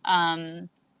 But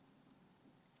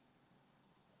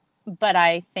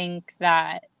I think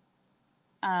that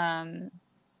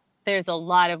there's a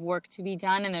lot of work to be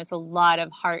done, and there's a lot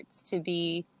of hearts to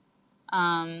be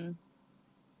accessed,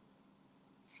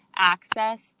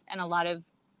 and a lot of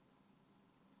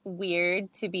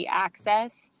weird to be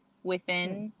accessed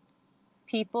within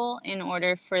people in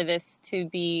order for this to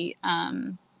be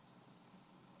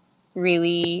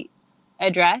really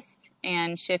addressed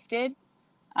and shifted.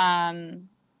 And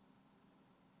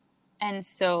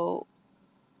so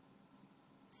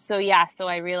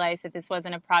I realized that this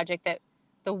wasn't a project that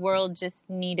the world just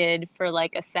needed for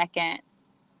like a second.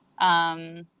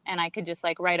 And I could just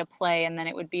like write a play and then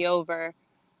it would be over.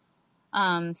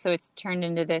 So it's turned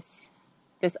into this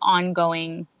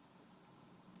ongoing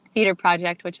theater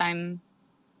project, which I'm,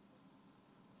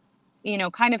 you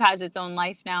know, kind of has its own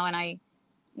life now. And I,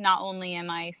 not only am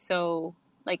I so,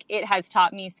 like, it has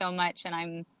taught me so much and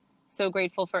I'm so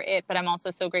grateful for it, but I'm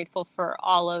also so grateful for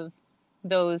all of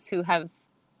those who have,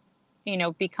 you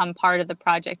know, become part of the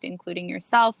project, including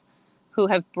yourself, who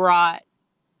have brought,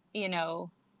 you know,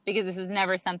 because this was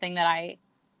never something that I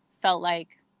felt like,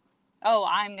 oh,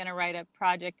 I'm going to write a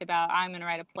project about, I'm going to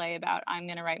write a play about, I'm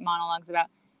going to write monologues about,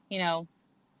 you know,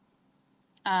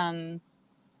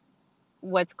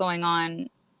 what's going on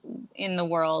in the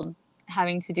world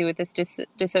having to do with this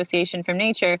dissociation from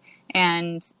nature.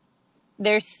 And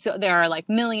there are like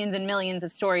millions and millions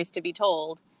of stories to be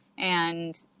told.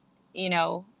 And, you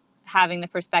know, having the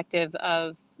perspective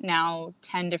of now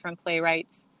 10 different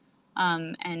playwrights,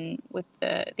 and with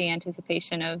the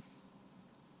anticipation of,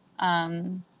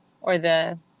 or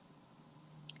the,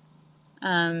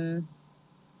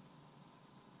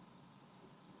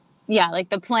 like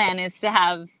the plan is to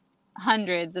have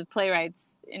hundreds of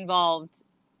playwrights involved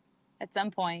at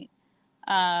some point.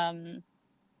 But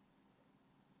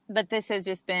this has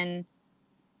just been,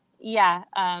 I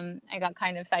got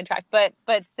kind of sidetracked, but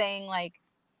saying like,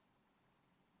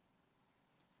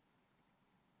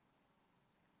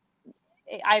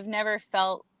 I've never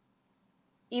felt,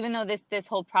 even though this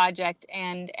whole project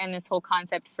and this whole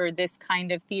concept for this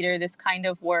kind of theater, this kind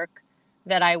of work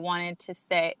that I wanted to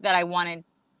say, that I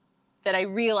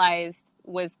realized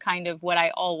was kind of what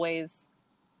I always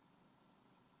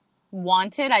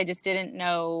wanted. I just didn't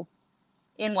know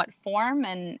in what form,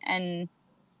 and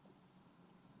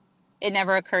it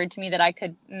never occurred to me that I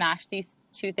could mash these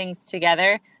two things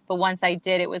together. But once I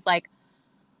did, it was like,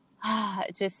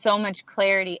 just so much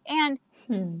clarity. And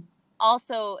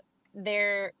also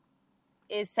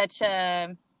is such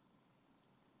a,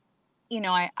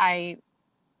 I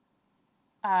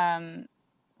am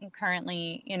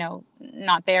currently,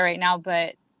 not there right now,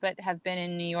 but have been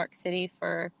in New York City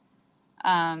for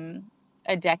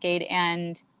a decade,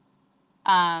 and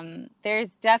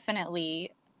there's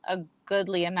definitely a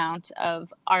goodly amount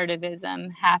of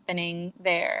artivism happening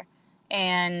there,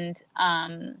 and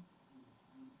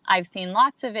I've seen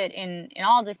lots of it in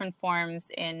all different forms,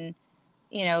 in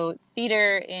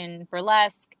theater, in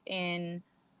burlesque, in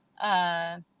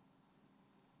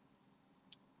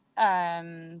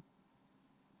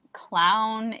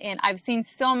clown, and I've seen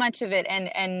so much of it,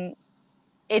 and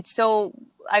it's so,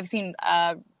 I've seen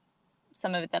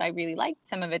some of it that I really liked,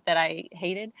 some of it that I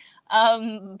hated,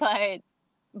 but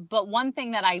one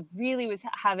thing that I really was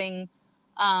having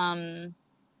a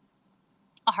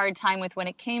hard time with when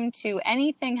it came to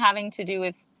anything having to do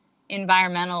with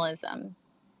environmentalism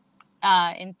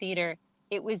in theater,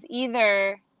 it was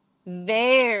either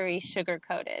very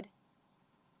sugar-coated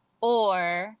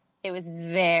or it was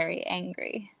very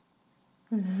angry.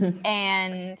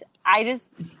 And I just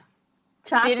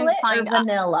Chocolate didn't find or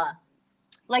vanilla?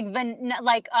 like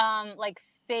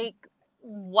fake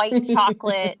white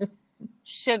chocolate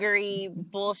sugary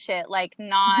bullshit, like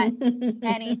not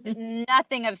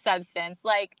nothing of substance,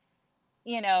 like,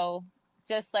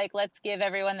 just like, let's give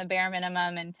everyone the bare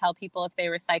minimum and tell people if they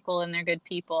recycle and they're good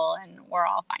people and we're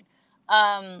all fine.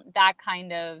 That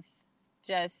kind of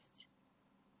just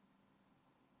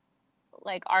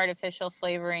like artificial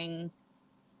flavoring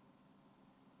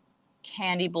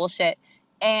candy bullshit.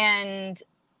 And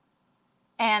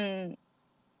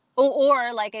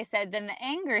or like I said, then the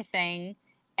anger thing,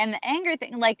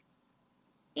 like,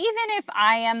 even if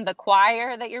I am the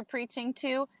choir that you're preaching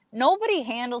to, nobody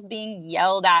handles being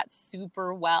yelled at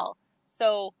super well.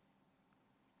 So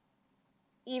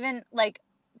even like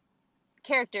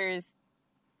characters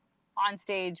on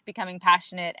stage becoming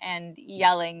passionate and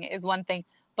yelling is one thing,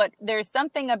 but there's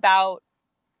something about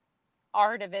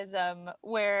artivism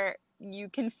where you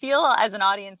can feel as an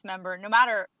audience member, no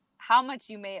matter how much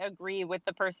you may agree with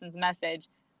the person's message,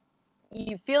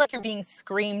 you feel like you're being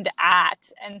screamed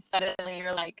at, and suddenly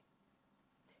you're like,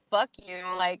 fuck you,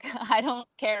 like, I don't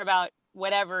care about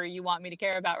whatever you want me to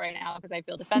care about right now because I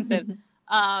feel defensive.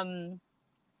 And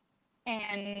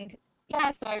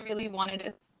yeah, so I really wanted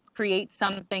to create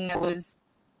something that was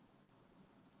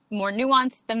more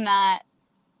nuanced than that,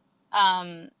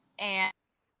 and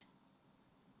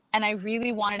I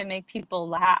really wanted to make people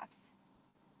laugh,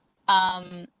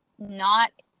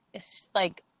 not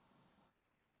like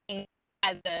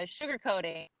as a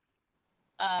sugarcoating,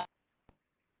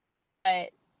 but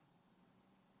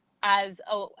as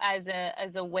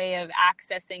a way of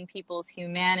accessing people's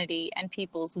humanity and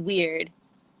people's weird.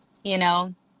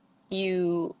 When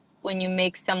you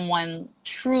make someone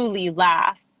truly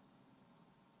laugh,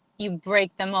 you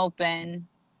break them open,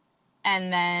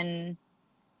 and then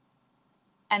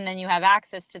you have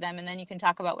access to them, and then you can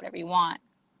talk about whatever you want,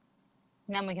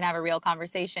 and then we can have a real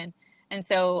conversation. And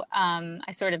so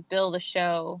I sort of build a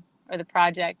show or the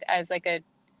project as like a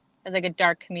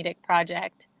dark comedic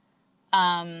project.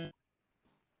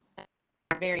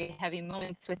 Very heavy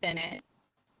moments within it,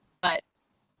 but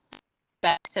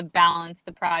best to balance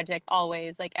the project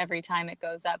always, like every time it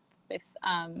goes up,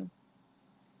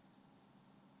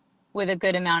 with a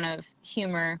good amount of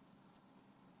humor,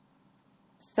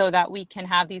 so that we can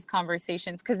have these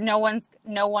conversations, because no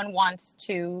one wants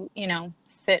to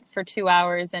sit for 2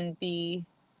 hours and be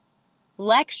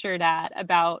lectured at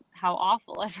about how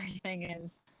awful everything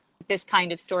is. This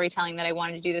kind of storytelling that I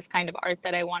wanted to do, this kind of art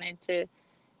that I wanted to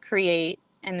create,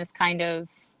 and this kind of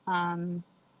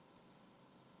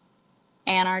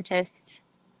anarchist.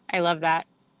 I love that.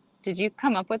 Did you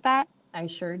come up with that? I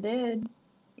sure did.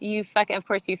 Of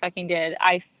course you fucking did.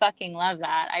 I fucking love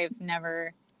that. I've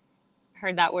never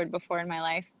heard that word before in my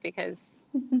life because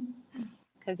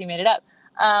you made it up.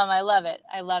 I love it.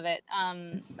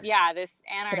 Yeah, this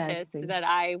anarchist Grazie. that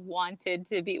I wanted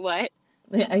to be. What?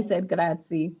 I said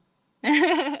grazie.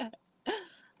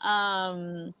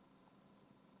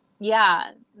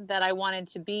 Yeah, that I wanted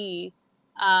to be.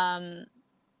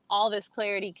 All this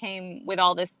clarity came with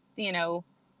all this,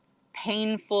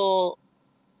 painful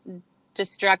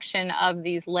destruction of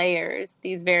these layers,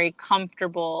 these very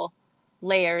comfortable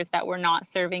layers that were not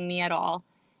serving me at all.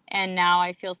 And now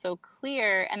I feel so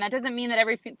clear. And that doesn't mean that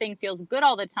everything feels good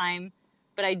all the time,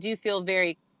 but I do feel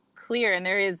very clear. And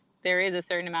there is a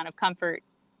certain amount of comfort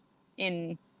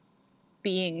in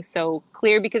being so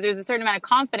clear, because there's a certain amount of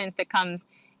confidence that comes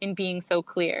in being so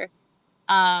clear.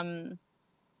 Because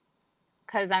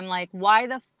I'm like, why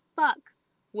the fuck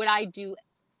would I do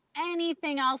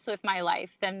anything else with my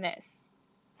life than this.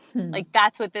 Hmm. Like,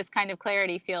 that's what this kind of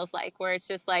clarity feels like, where it's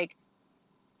just like,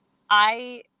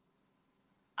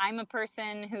 I'm a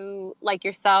person who, like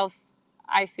yourself,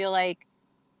 I feel like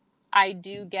I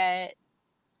do get,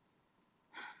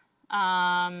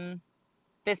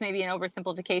 this may be an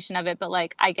oversimplification of it, but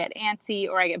like I get antsy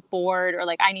or I get bored or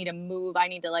like I need to move. I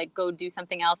need to like go do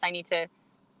something else. I need to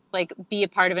like be a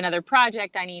part of another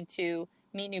project. I need to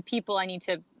meet new people. I need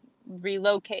to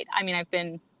relocate. I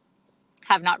mean,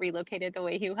 have not relocated the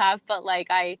way you have, but like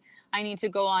I need to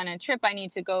go on a trip. I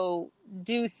need to go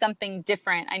do something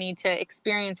different. I need to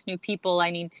experience new people.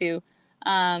 I need to,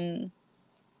 um,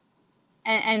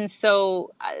 and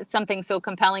so something so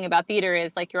compelling about theater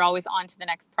is like you're always on to the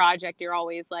next project. You're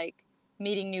always like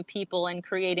meeting new people and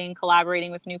creating,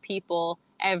 collaborating with new people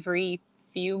every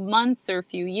few months or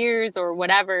few years or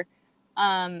whatever.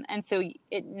 And so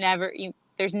it never,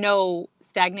 there's no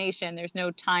stagnation. There's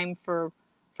no time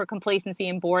for complacency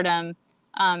and boredom.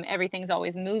 Everything's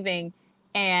always moving.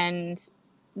 And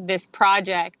this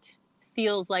project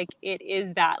feels like it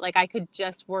is that. Like I could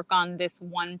just work on this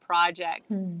one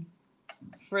project Hmm.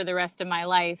 for the rest of my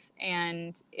life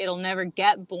and it'll never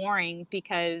get boring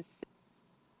because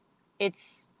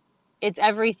it's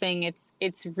everything.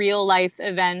 It's real life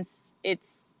events,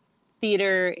 it's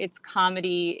theater, it's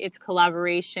comedy, it's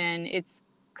collaboration, it's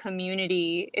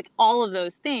community, it's all of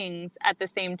those things at the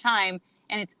same time,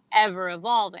 and it's ever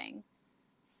evolving.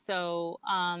 So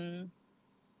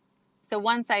so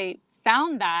once I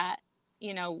found that,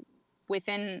 you know,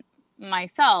 within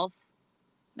myself,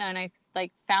 and I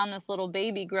like found this little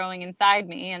baby growing inside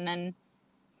me and then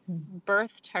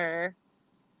birthed her,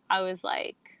 I was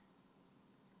like,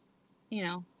 you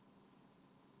know,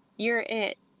 you're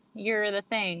it. You're the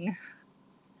thing.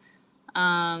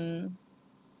 Um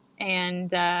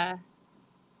and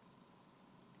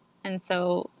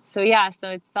so yeah, so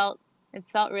it's felt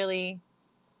really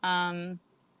um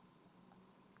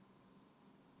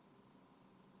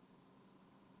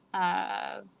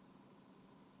uh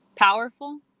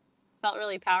powerful. It's felt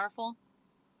really powerful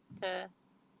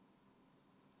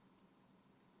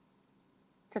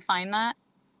to find that.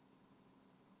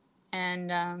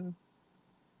 And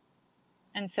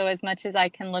and so as much as I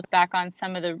can look back on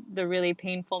some of the really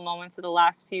painful moments of the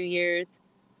last few years,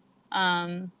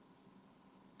 um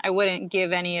I wouldn't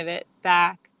give any of it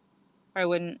back, or I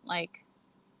wouldn't like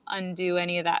undo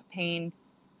any of that pain,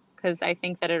 because I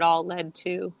think that it all led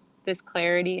to this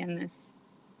clarity and this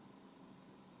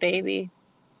baby,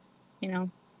 you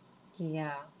know?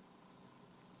 Yeah.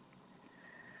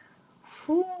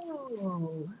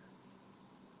 Whew.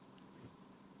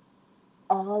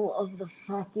 All of the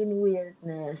fucking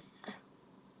weirdness.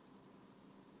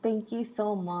 Thank you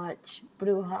so much,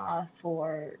 Bruja,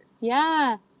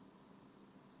 Yeah.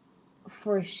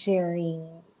 for sharing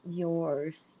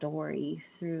your story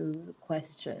through the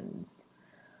questions.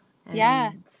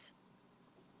 Yeah. And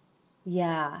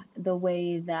yeah, the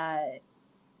way that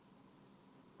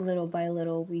little by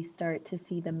little we start to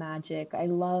see the magic. I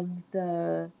love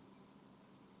the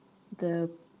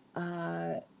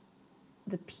uh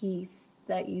the piece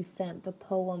that you sent, the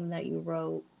poem that you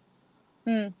wrote.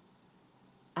 Mm.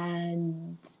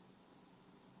 And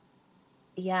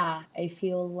yeah, I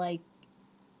feel like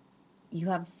you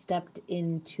have stepped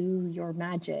into your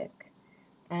magic.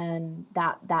 And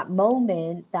that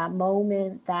moment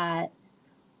that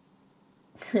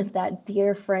that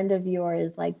dear friend of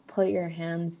yours like put your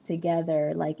hands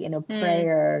together like in a Mm.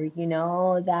 prayer,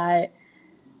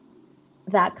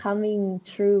 that coming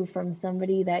true from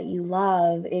somebody that you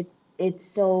love, it's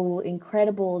so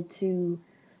incredible to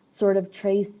sort of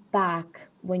trace back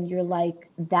when you're like,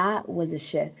 that was a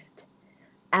shift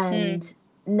Mm. and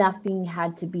nothing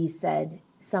had to be said.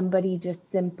 Somebody just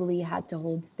simply had to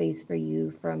hold space for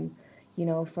you from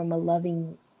a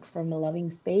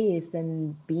loving space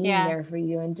and being Yeah. there for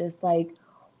you and just like,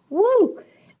 woo!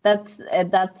 That's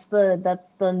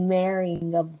the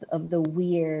marrying of the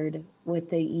weird with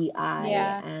the EI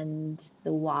Yeah. and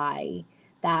the Y.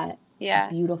 That Yeah.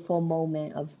 beautiful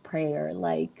moment of prayer.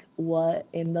 Like, what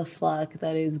in the fuck?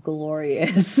 That is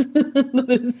glorious. That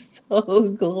is so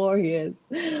glorious.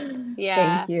 Thank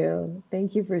Yeah. you.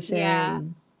 Thank you for Yeah.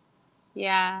 sharing.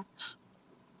 Yeah.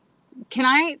 Can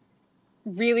I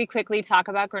really quickly talk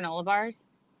about granola bars?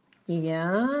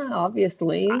 Yeah,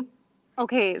 obviously.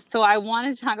 Okay, so I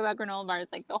wanted to talk about granola bars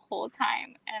like the whole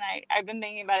time, and I've been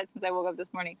thinking about it since I woke up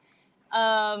this morning.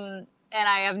 And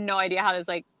I have no idea how this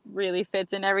like really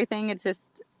fits in everything. It's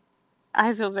just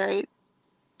I feel very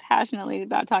passionately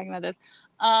about talking about this.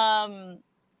 Um,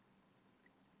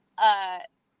 uh,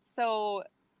 so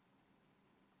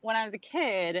when I was a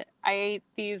kid, I ate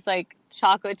these like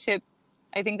chocolate chip.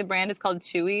 I think the brand is called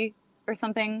Chewy or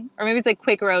something, or maybe it's like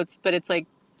Quaker Oats, but it's like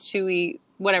Chewy,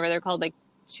 whatever they're called, like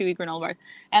Chewy granola bars.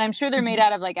 And I'm sure they're made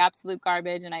out of like absolute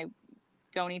garbage, and I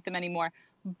don't eat them anymore.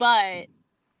 But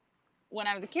when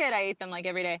I was a kid, I ate them like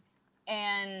every day,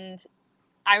 and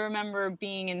I remember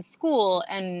being in school,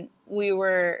 and we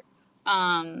were,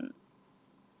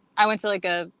 I went to like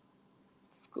a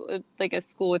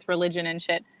school with religion and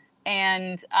shit,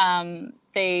 and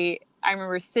I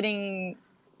remember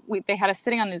they had us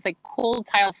sitting on these like cold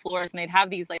tile floors, and they'd have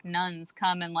these like nuns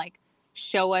come and like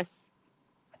show us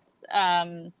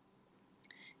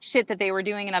shit that they were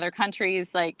doing in other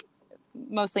countries, like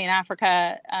mostly in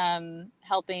Africa,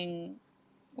 helping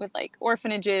with like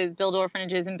build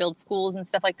orphanages and build schools and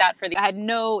stuff like that. I had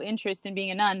no interest in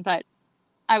being a nun, but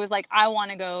I was like, I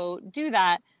want to go do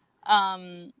that.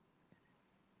 And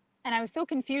I was so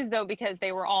confused though, because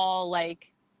they were all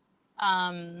like,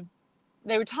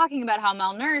 they were talking about how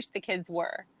malnourished the kids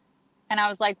were. And I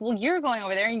was like, well, you're going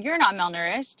over there and you're not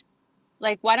malnourished.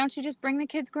 Like, why don't you just bring the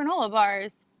kids granola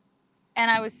bars?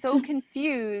 And I was so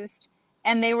confused.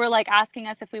 And they were like asking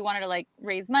us if we wanted to like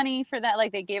raise money for that.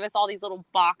 Like they gave us all these little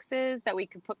boxes that we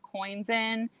could put coins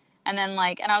in. And then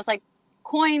and I was like,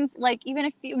 coins, like even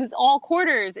if it was all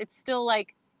quarters, it's still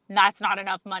like, that's not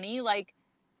enough money. Like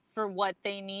for what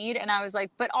they need. And I was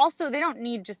like, but also they don't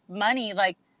need just money.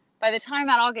 Like by the time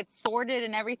that all gets sorted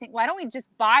and everything, why don't we just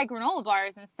buy granola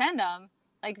bars and send them?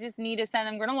 Like just need to send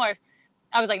them granola bars.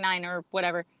 I was like 9 or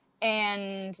whatever.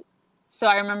 And so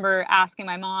I remember asking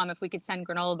my mom if we could send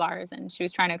granola bars, and she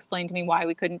was trying to explain to me why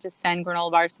we couldn't just send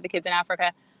granola bars to the kids in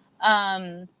Africa.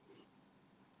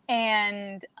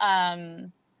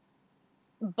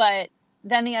 But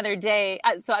then the other day,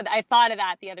 so I thought of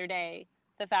that the other day,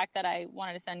 the fact that I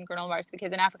wanted to send granola bars to the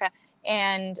kids in Africa.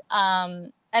 And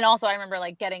also I remember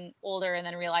like getting older and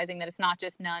then realizing that it's not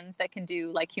just nuns that can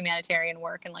do like humanitarian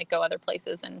work and like go other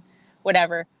places and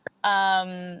whatever.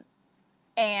 And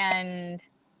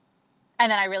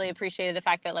then I really appreciated the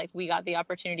fact that like we got the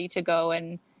opportunity to go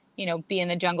and, be in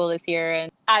the jungle this year,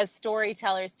 and as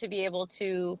storytellers to be able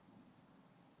to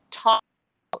talk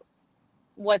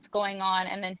what's going on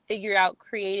and then figure out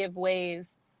creative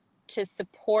ways to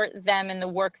support them in the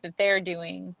work that they're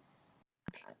doing.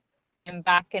 I'm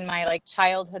back in my like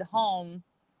childhood home,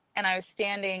 and I was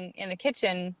standing in the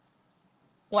kitchen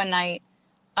one night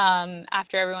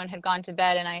after everyone had gone to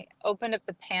bed, and I opened up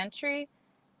the pantry,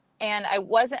 and I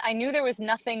knew there was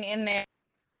nothing in there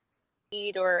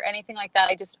or anything like that.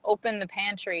 I just opened the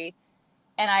pantry,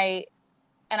 and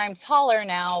I'm taller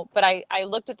now, but I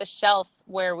looked at the shelf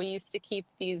where we used to keep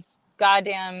these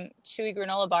goddamn Chewy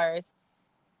granola bars,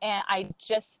 and I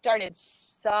just started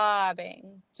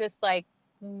sobbing, just like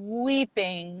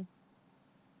weeping.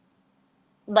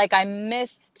 Like I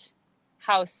missed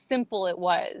how simple it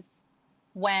was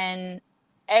when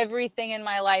everything in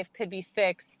my life could be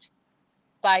fixed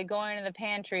by going to the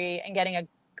pantry and getting a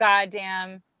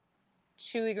goddamn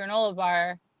Chewy granola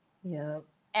bar. Yep.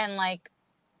 And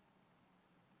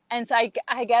so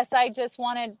I guess I've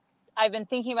been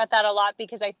thinking about that a lot,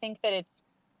 because I think that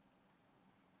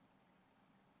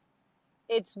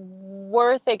it's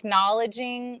worth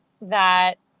acknowledging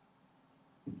that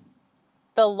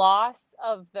the loss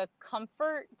of the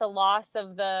comfort, the loss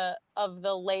of the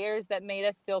layers that made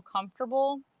us feel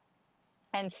comfortable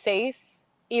and safe,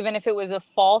 even if it was a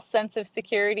false sense of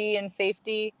security and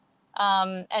safety,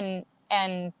 and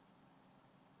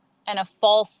a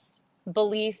false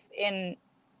belief in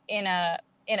a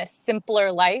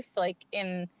simpler life, like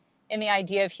in the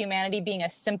idea of humanity being a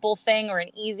simple thing or an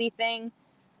easy thing.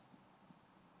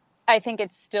 I think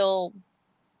it's still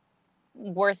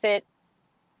worth it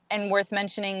and worth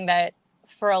mentioning that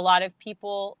for a lot of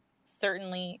people,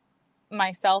 certainly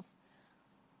myself,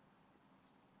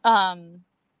 there's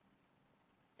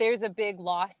a big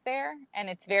loss there, and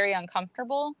it's very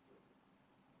uncomfortable.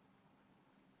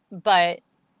 But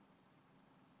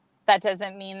that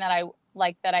doesn't mean that I,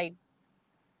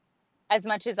 as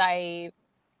much as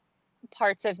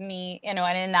parts of me, and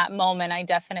in that moment, I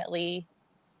definitely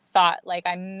thought like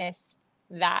I missed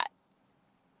that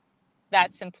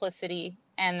simplicity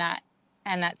and that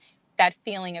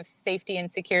feeling of safety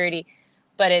and security.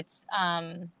 But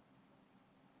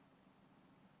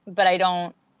but I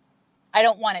don't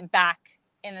want it back,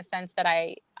 in the sense that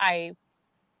I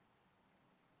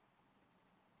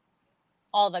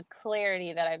all the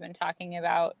clarity that I've been talking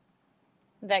about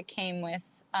that came with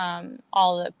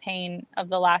all the pain of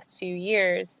the last few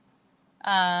years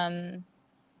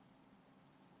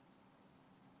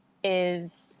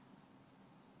is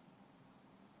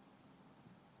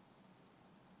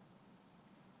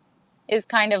is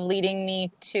kind of leading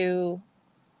me to,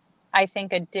 I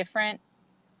think, a different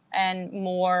and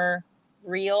more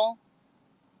real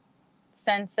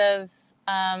sense of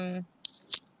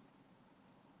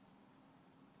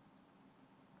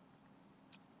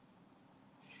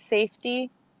safety,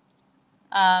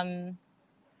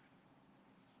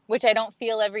 which I don't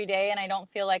feel every day, and I don't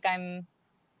feel like I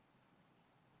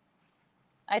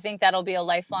think that'll be a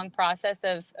lifelong process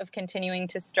of continuing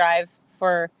to strive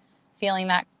for feeling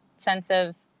that sense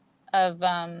of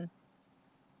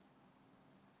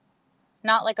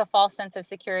not like a false sense of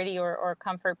security or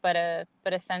comfort, but a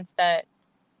sense that,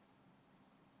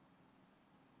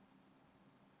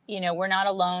 you know, we're not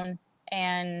alone,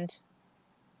 and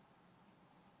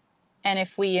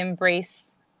if we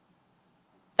embrace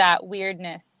that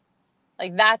weirdness,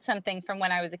 like that's something from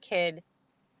when I was a kid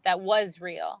that was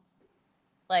real,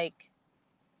 like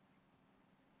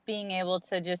being able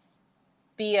to just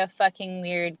be a fucking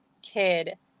weird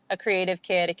kid, a creative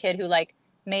kid, a kid who like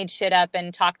made shit up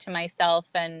and talked to myself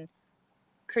and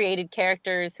created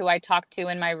characters who I talked to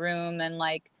in my room and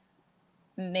like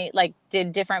made, like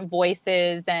did different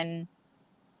voices and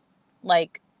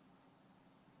like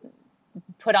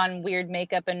put on weird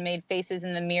makeup and made faces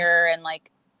in the mirror and like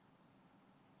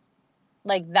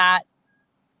that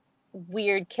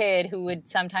weird kid who would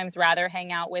sometimes rather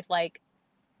hang out with like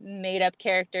made up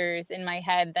characters in my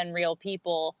head than real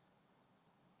people.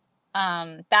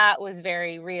 That was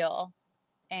very real.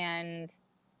 And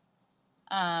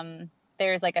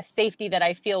there's like a safety that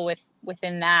I feel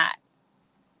within that,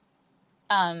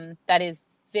 that is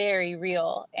very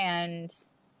real. And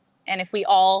if we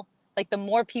all, like, the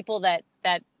more people that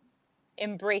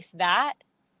embrace that,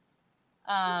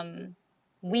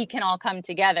 we can all come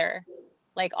together.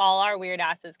 Like all our weird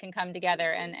asses can come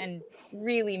together and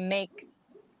really make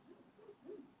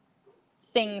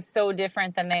things so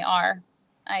different than they are,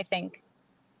 I think.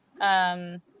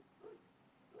 And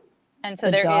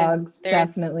so The dogs there's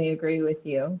definitely agree with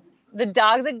you. the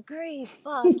dogs agree.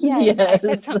 Fuck yes, I Yes.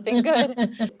 said something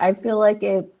good. I feel like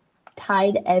it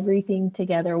tied everything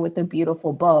together with a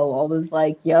beautiful bow. I was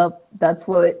like, yep, that's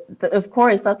what, of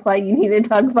course, that's why you need to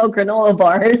talk about granola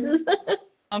bars.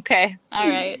 Okay. All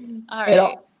right. All It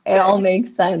right. all Good.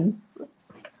 makes sense.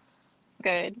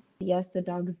 Good. Yes, the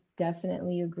dogs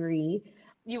definitely agree.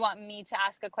 You want me to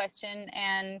ask a question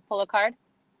and pull a card?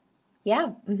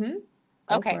 Yeah, go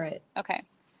Okay. for it. Okay.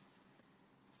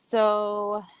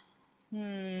 So,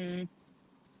 in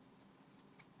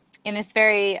this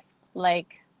very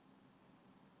like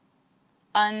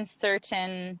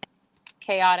uncertain,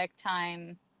 chaotic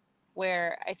time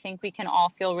where I think we can all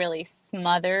feel really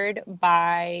smothered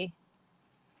by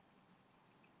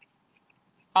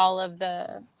all of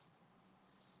the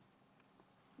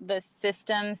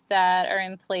systems that are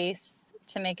in place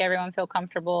to make everyone feel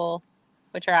comfortable,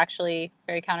 which are actually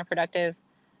very counterproductive.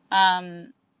 I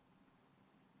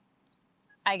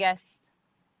guess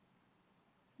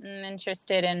I'm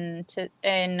interested in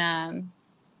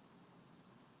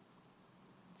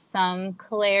some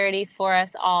clarity for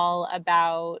us all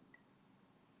about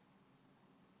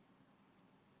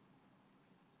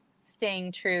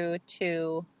staying true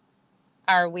to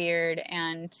our weird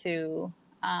and to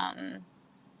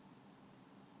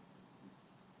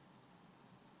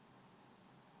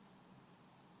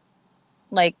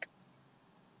like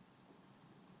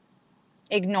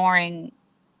ignoring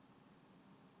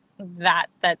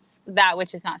that's that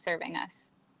which is not serving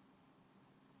us.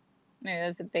 Maybe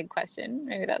that's a big question.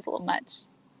 Maybe that's a little much.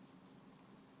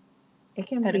 It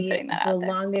can But I'm be putting that the out there.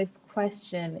 longest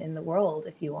question in the world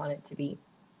if you want it to be.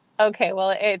 Okay, well,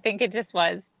 I think it just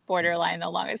was borderline the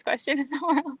longest question in the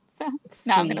world. So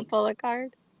now I'm going to Sweet. pull a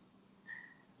card.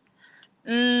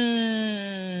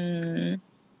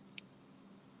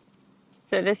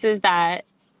 So this is that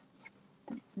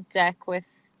deck with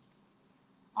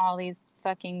all these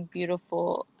fucking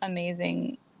beautiful,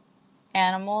 amazing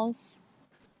animals.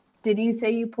 Did you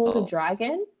say you pulled a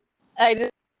dragon? I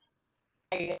just,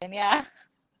 yeah.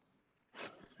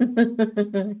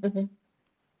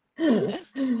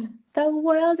 The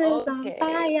world is on Okay.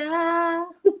 fire.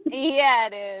 Yeah,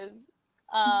 it is.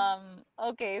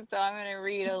 Okay, so I'm gonna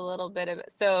read a little bit of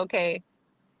it. So, okay.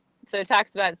 So it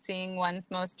talks about seeing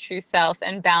one's most true self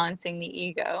and balancing the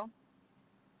ego.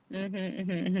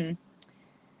 It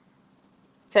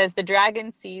says the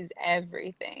dragon sees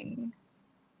everything.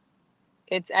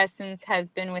 Its essence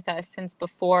has been with us since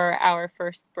before our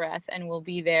first breath and will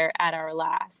be there at our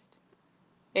last.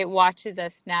 It watches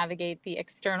us navigate the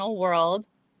external world.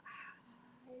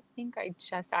 I think I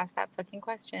just asked that fucking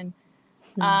question.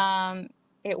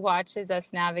 It watches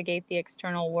us navigate the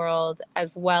external world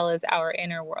as well as our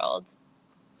inner world.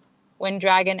 When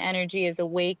dragon energy is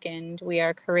awakened, we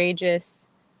are courageous,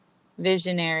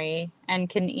 visionary, and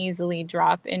can easily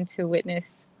drop into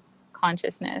witness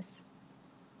consciousness.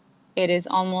 It is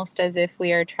almost as if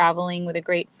we are traveling with a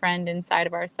great friend inside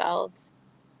of ourselves.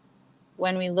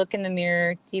 When we look in the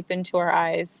mirror deep into our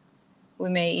eyes, we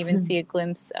may even see a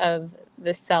glimpse of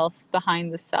the self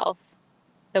behind the self,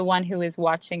 the one who is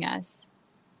watching us.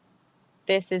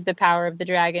 This is the power of the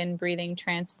dragon, breathing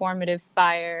transformative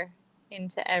fire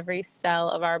into every cell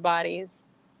of our bodies.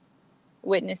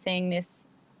 Witnessing this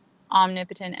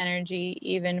omnipotent energy,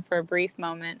 even for a brief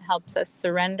moment, helps us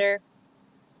surrender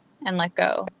and let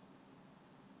go.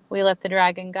 We let the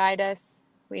dragon guide us.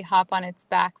 We hop on its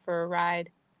back for a ride.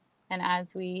 And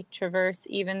as we traverse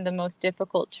even the most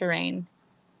difficult terrain,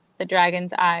 the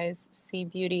dragon's eyes see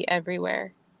beauty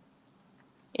everywhere.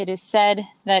 It is said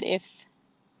that if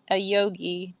a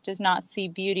yogi does not see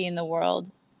beauty in the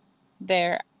world,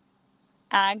 their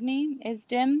Agni is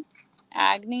dim.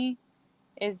 Agni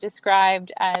is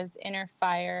described as inner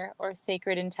fire or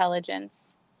sacred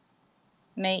intelligence.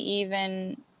 May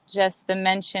even just the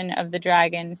mention of the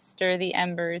dragon stir the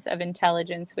embers of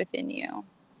intelligence within you.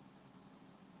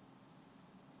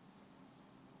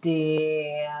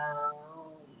 Damn.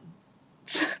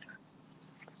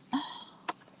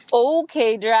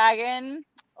 Okay, dragon.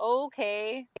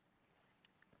 Okay.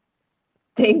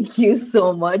 Thank you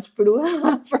so much,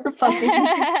 Bruja, for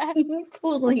fucking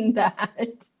pulling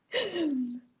that.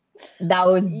 That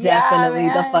was Yeah, definitely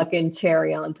the man. fucking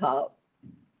cherry on top.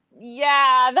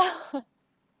 Yeah.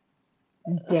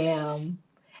 Damn.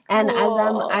 And as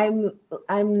Cool.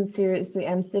 I'm seriously,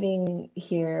 I'm sitting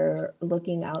here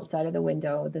looking outside of the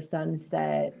window. The sun's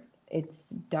set, it's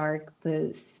dark,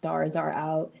 the stars are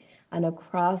out, and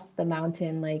across the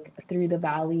mountain, like through the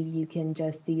valley, you can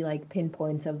just see like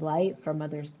pinpoints of light from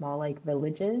other small like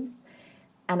villages.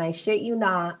 And I shit you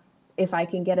not, if I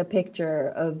can get a picture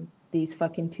of these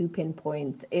fucking two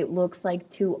pinpoints, it looks like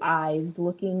two eyes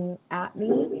looking at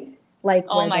me, like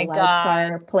Oh where the my lights God.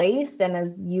 are placed. And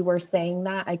as you were saying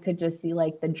that, I could just see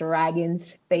like the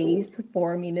dragon's face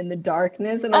forming in the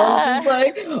darkness. And I was just Uh,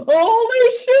 like,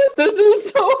 holy shit, this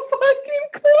is so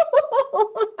fucking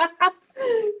cool.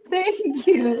 Thank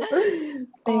you.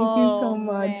 Thank you so oh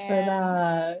much for man.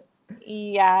 that.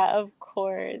 Yeah, of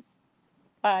course.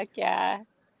 Fuck yeah.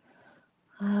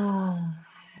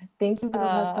 Thank you,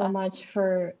 Bruja, so Uh, much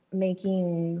for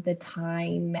making the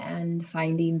time and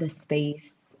finding the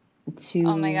space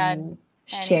oh my God. to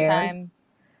share Anytime.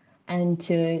 and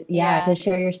to, yeah, to Yeah.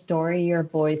 share your story, your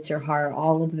voice, your heart,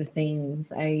 all of the things.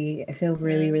 I feel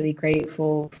really, Mm, really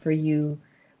grateful for you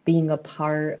being a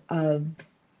part of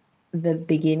the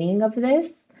beginning of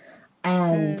this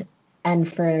and mm,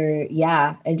 for,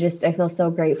 yeah, I feel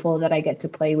so grateful that I get to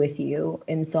play with you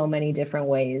in so many different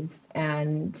ways.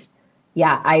 And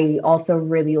yeah, I also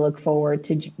really look forward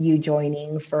to you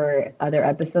joining for other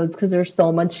episodes because there's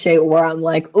so much shit where I'm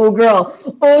like, oh girl,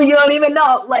 oh you don't even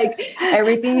know. Like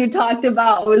everything you talked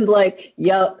about was like,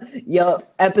 yup,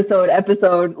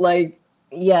 episode, like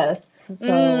yes.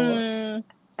 So mm.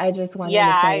 I just wanted Yeah,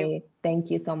 to say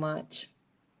thank you so much.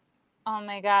 oh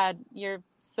my God. You're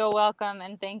so welcome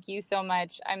and thank you so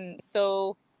much. I'm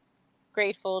so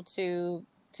grateful to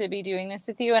be doing this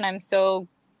with you and I'm so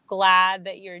glad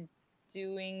that you're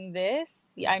doing this.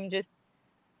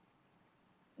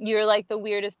 You're like the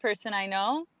weirdest person I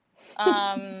know.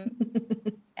 Um,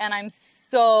 and I'm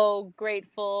so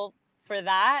grateful for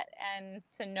that and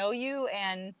to know you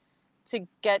and to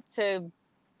get to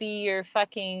be your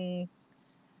fucking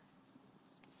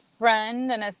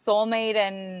friend and a soulmate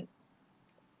and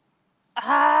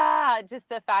just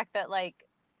the fact that like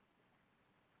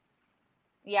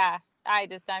yeah,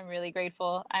 I'm really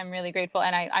grateful. I'm really grateful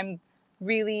and I'm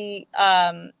really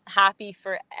happy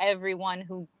for everyone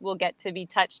who will get to be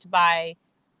touched by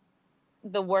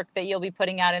the work that you'll be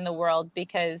putting out in the world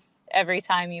because every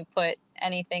time you put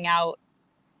anything out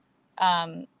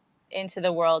um, into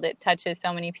the world, it touches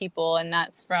so many people, and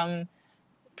that's from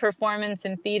performance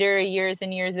in theater years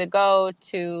and years ago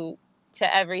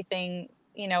to everything,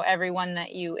 you know, everyone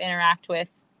that you interact with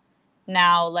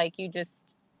now. Like you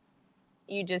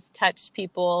just touch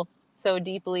people so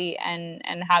deeply and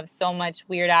have so much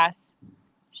weird ass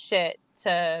shit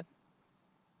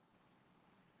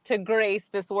to grace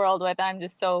this world with. I'm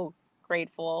just so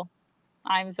grateful.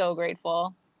 I'm so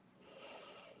grateful.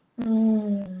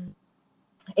 Mm.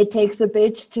 It takes a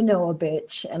bitch to know a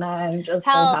bitch, and I'm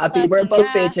just so Hell happy we're fucking both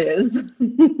yeah. bitches.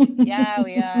 Yeah,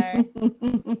 we are.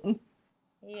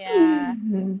 Yeah.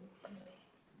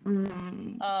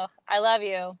 Mm. Oh, I love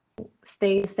you.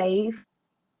 Stay safe,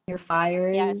 your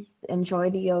Yes. fires. Enjoy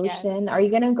the Yes. ocean. Are you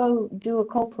gonna go do a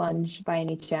cold plunge by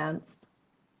any chance?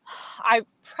 I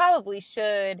probably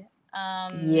should.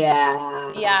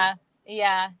 Yeah.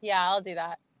 Yeah, I'll do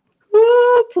that. Woo,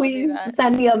 I'll do please that.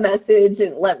 send me a message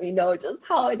and let me know just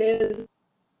how it is.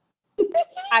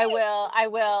 I will.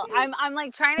 I'm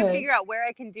like trying to Right. figure out where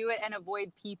I can do it and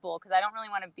avoid people because I don't really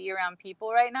want to be around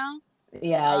people right now.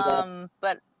 Yeah, I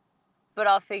get But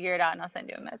I'll figure it out and I'll send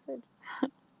you a message.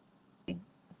 it.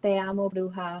 Te amo,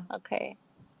 bruja. Okay.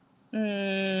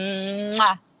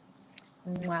 Mwah.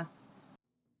 Mwah.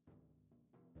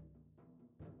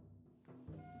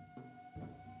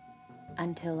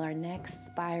 Until our next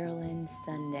Spiraling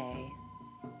Sunday,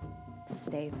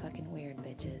 stay fucking weird,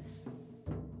 bitches.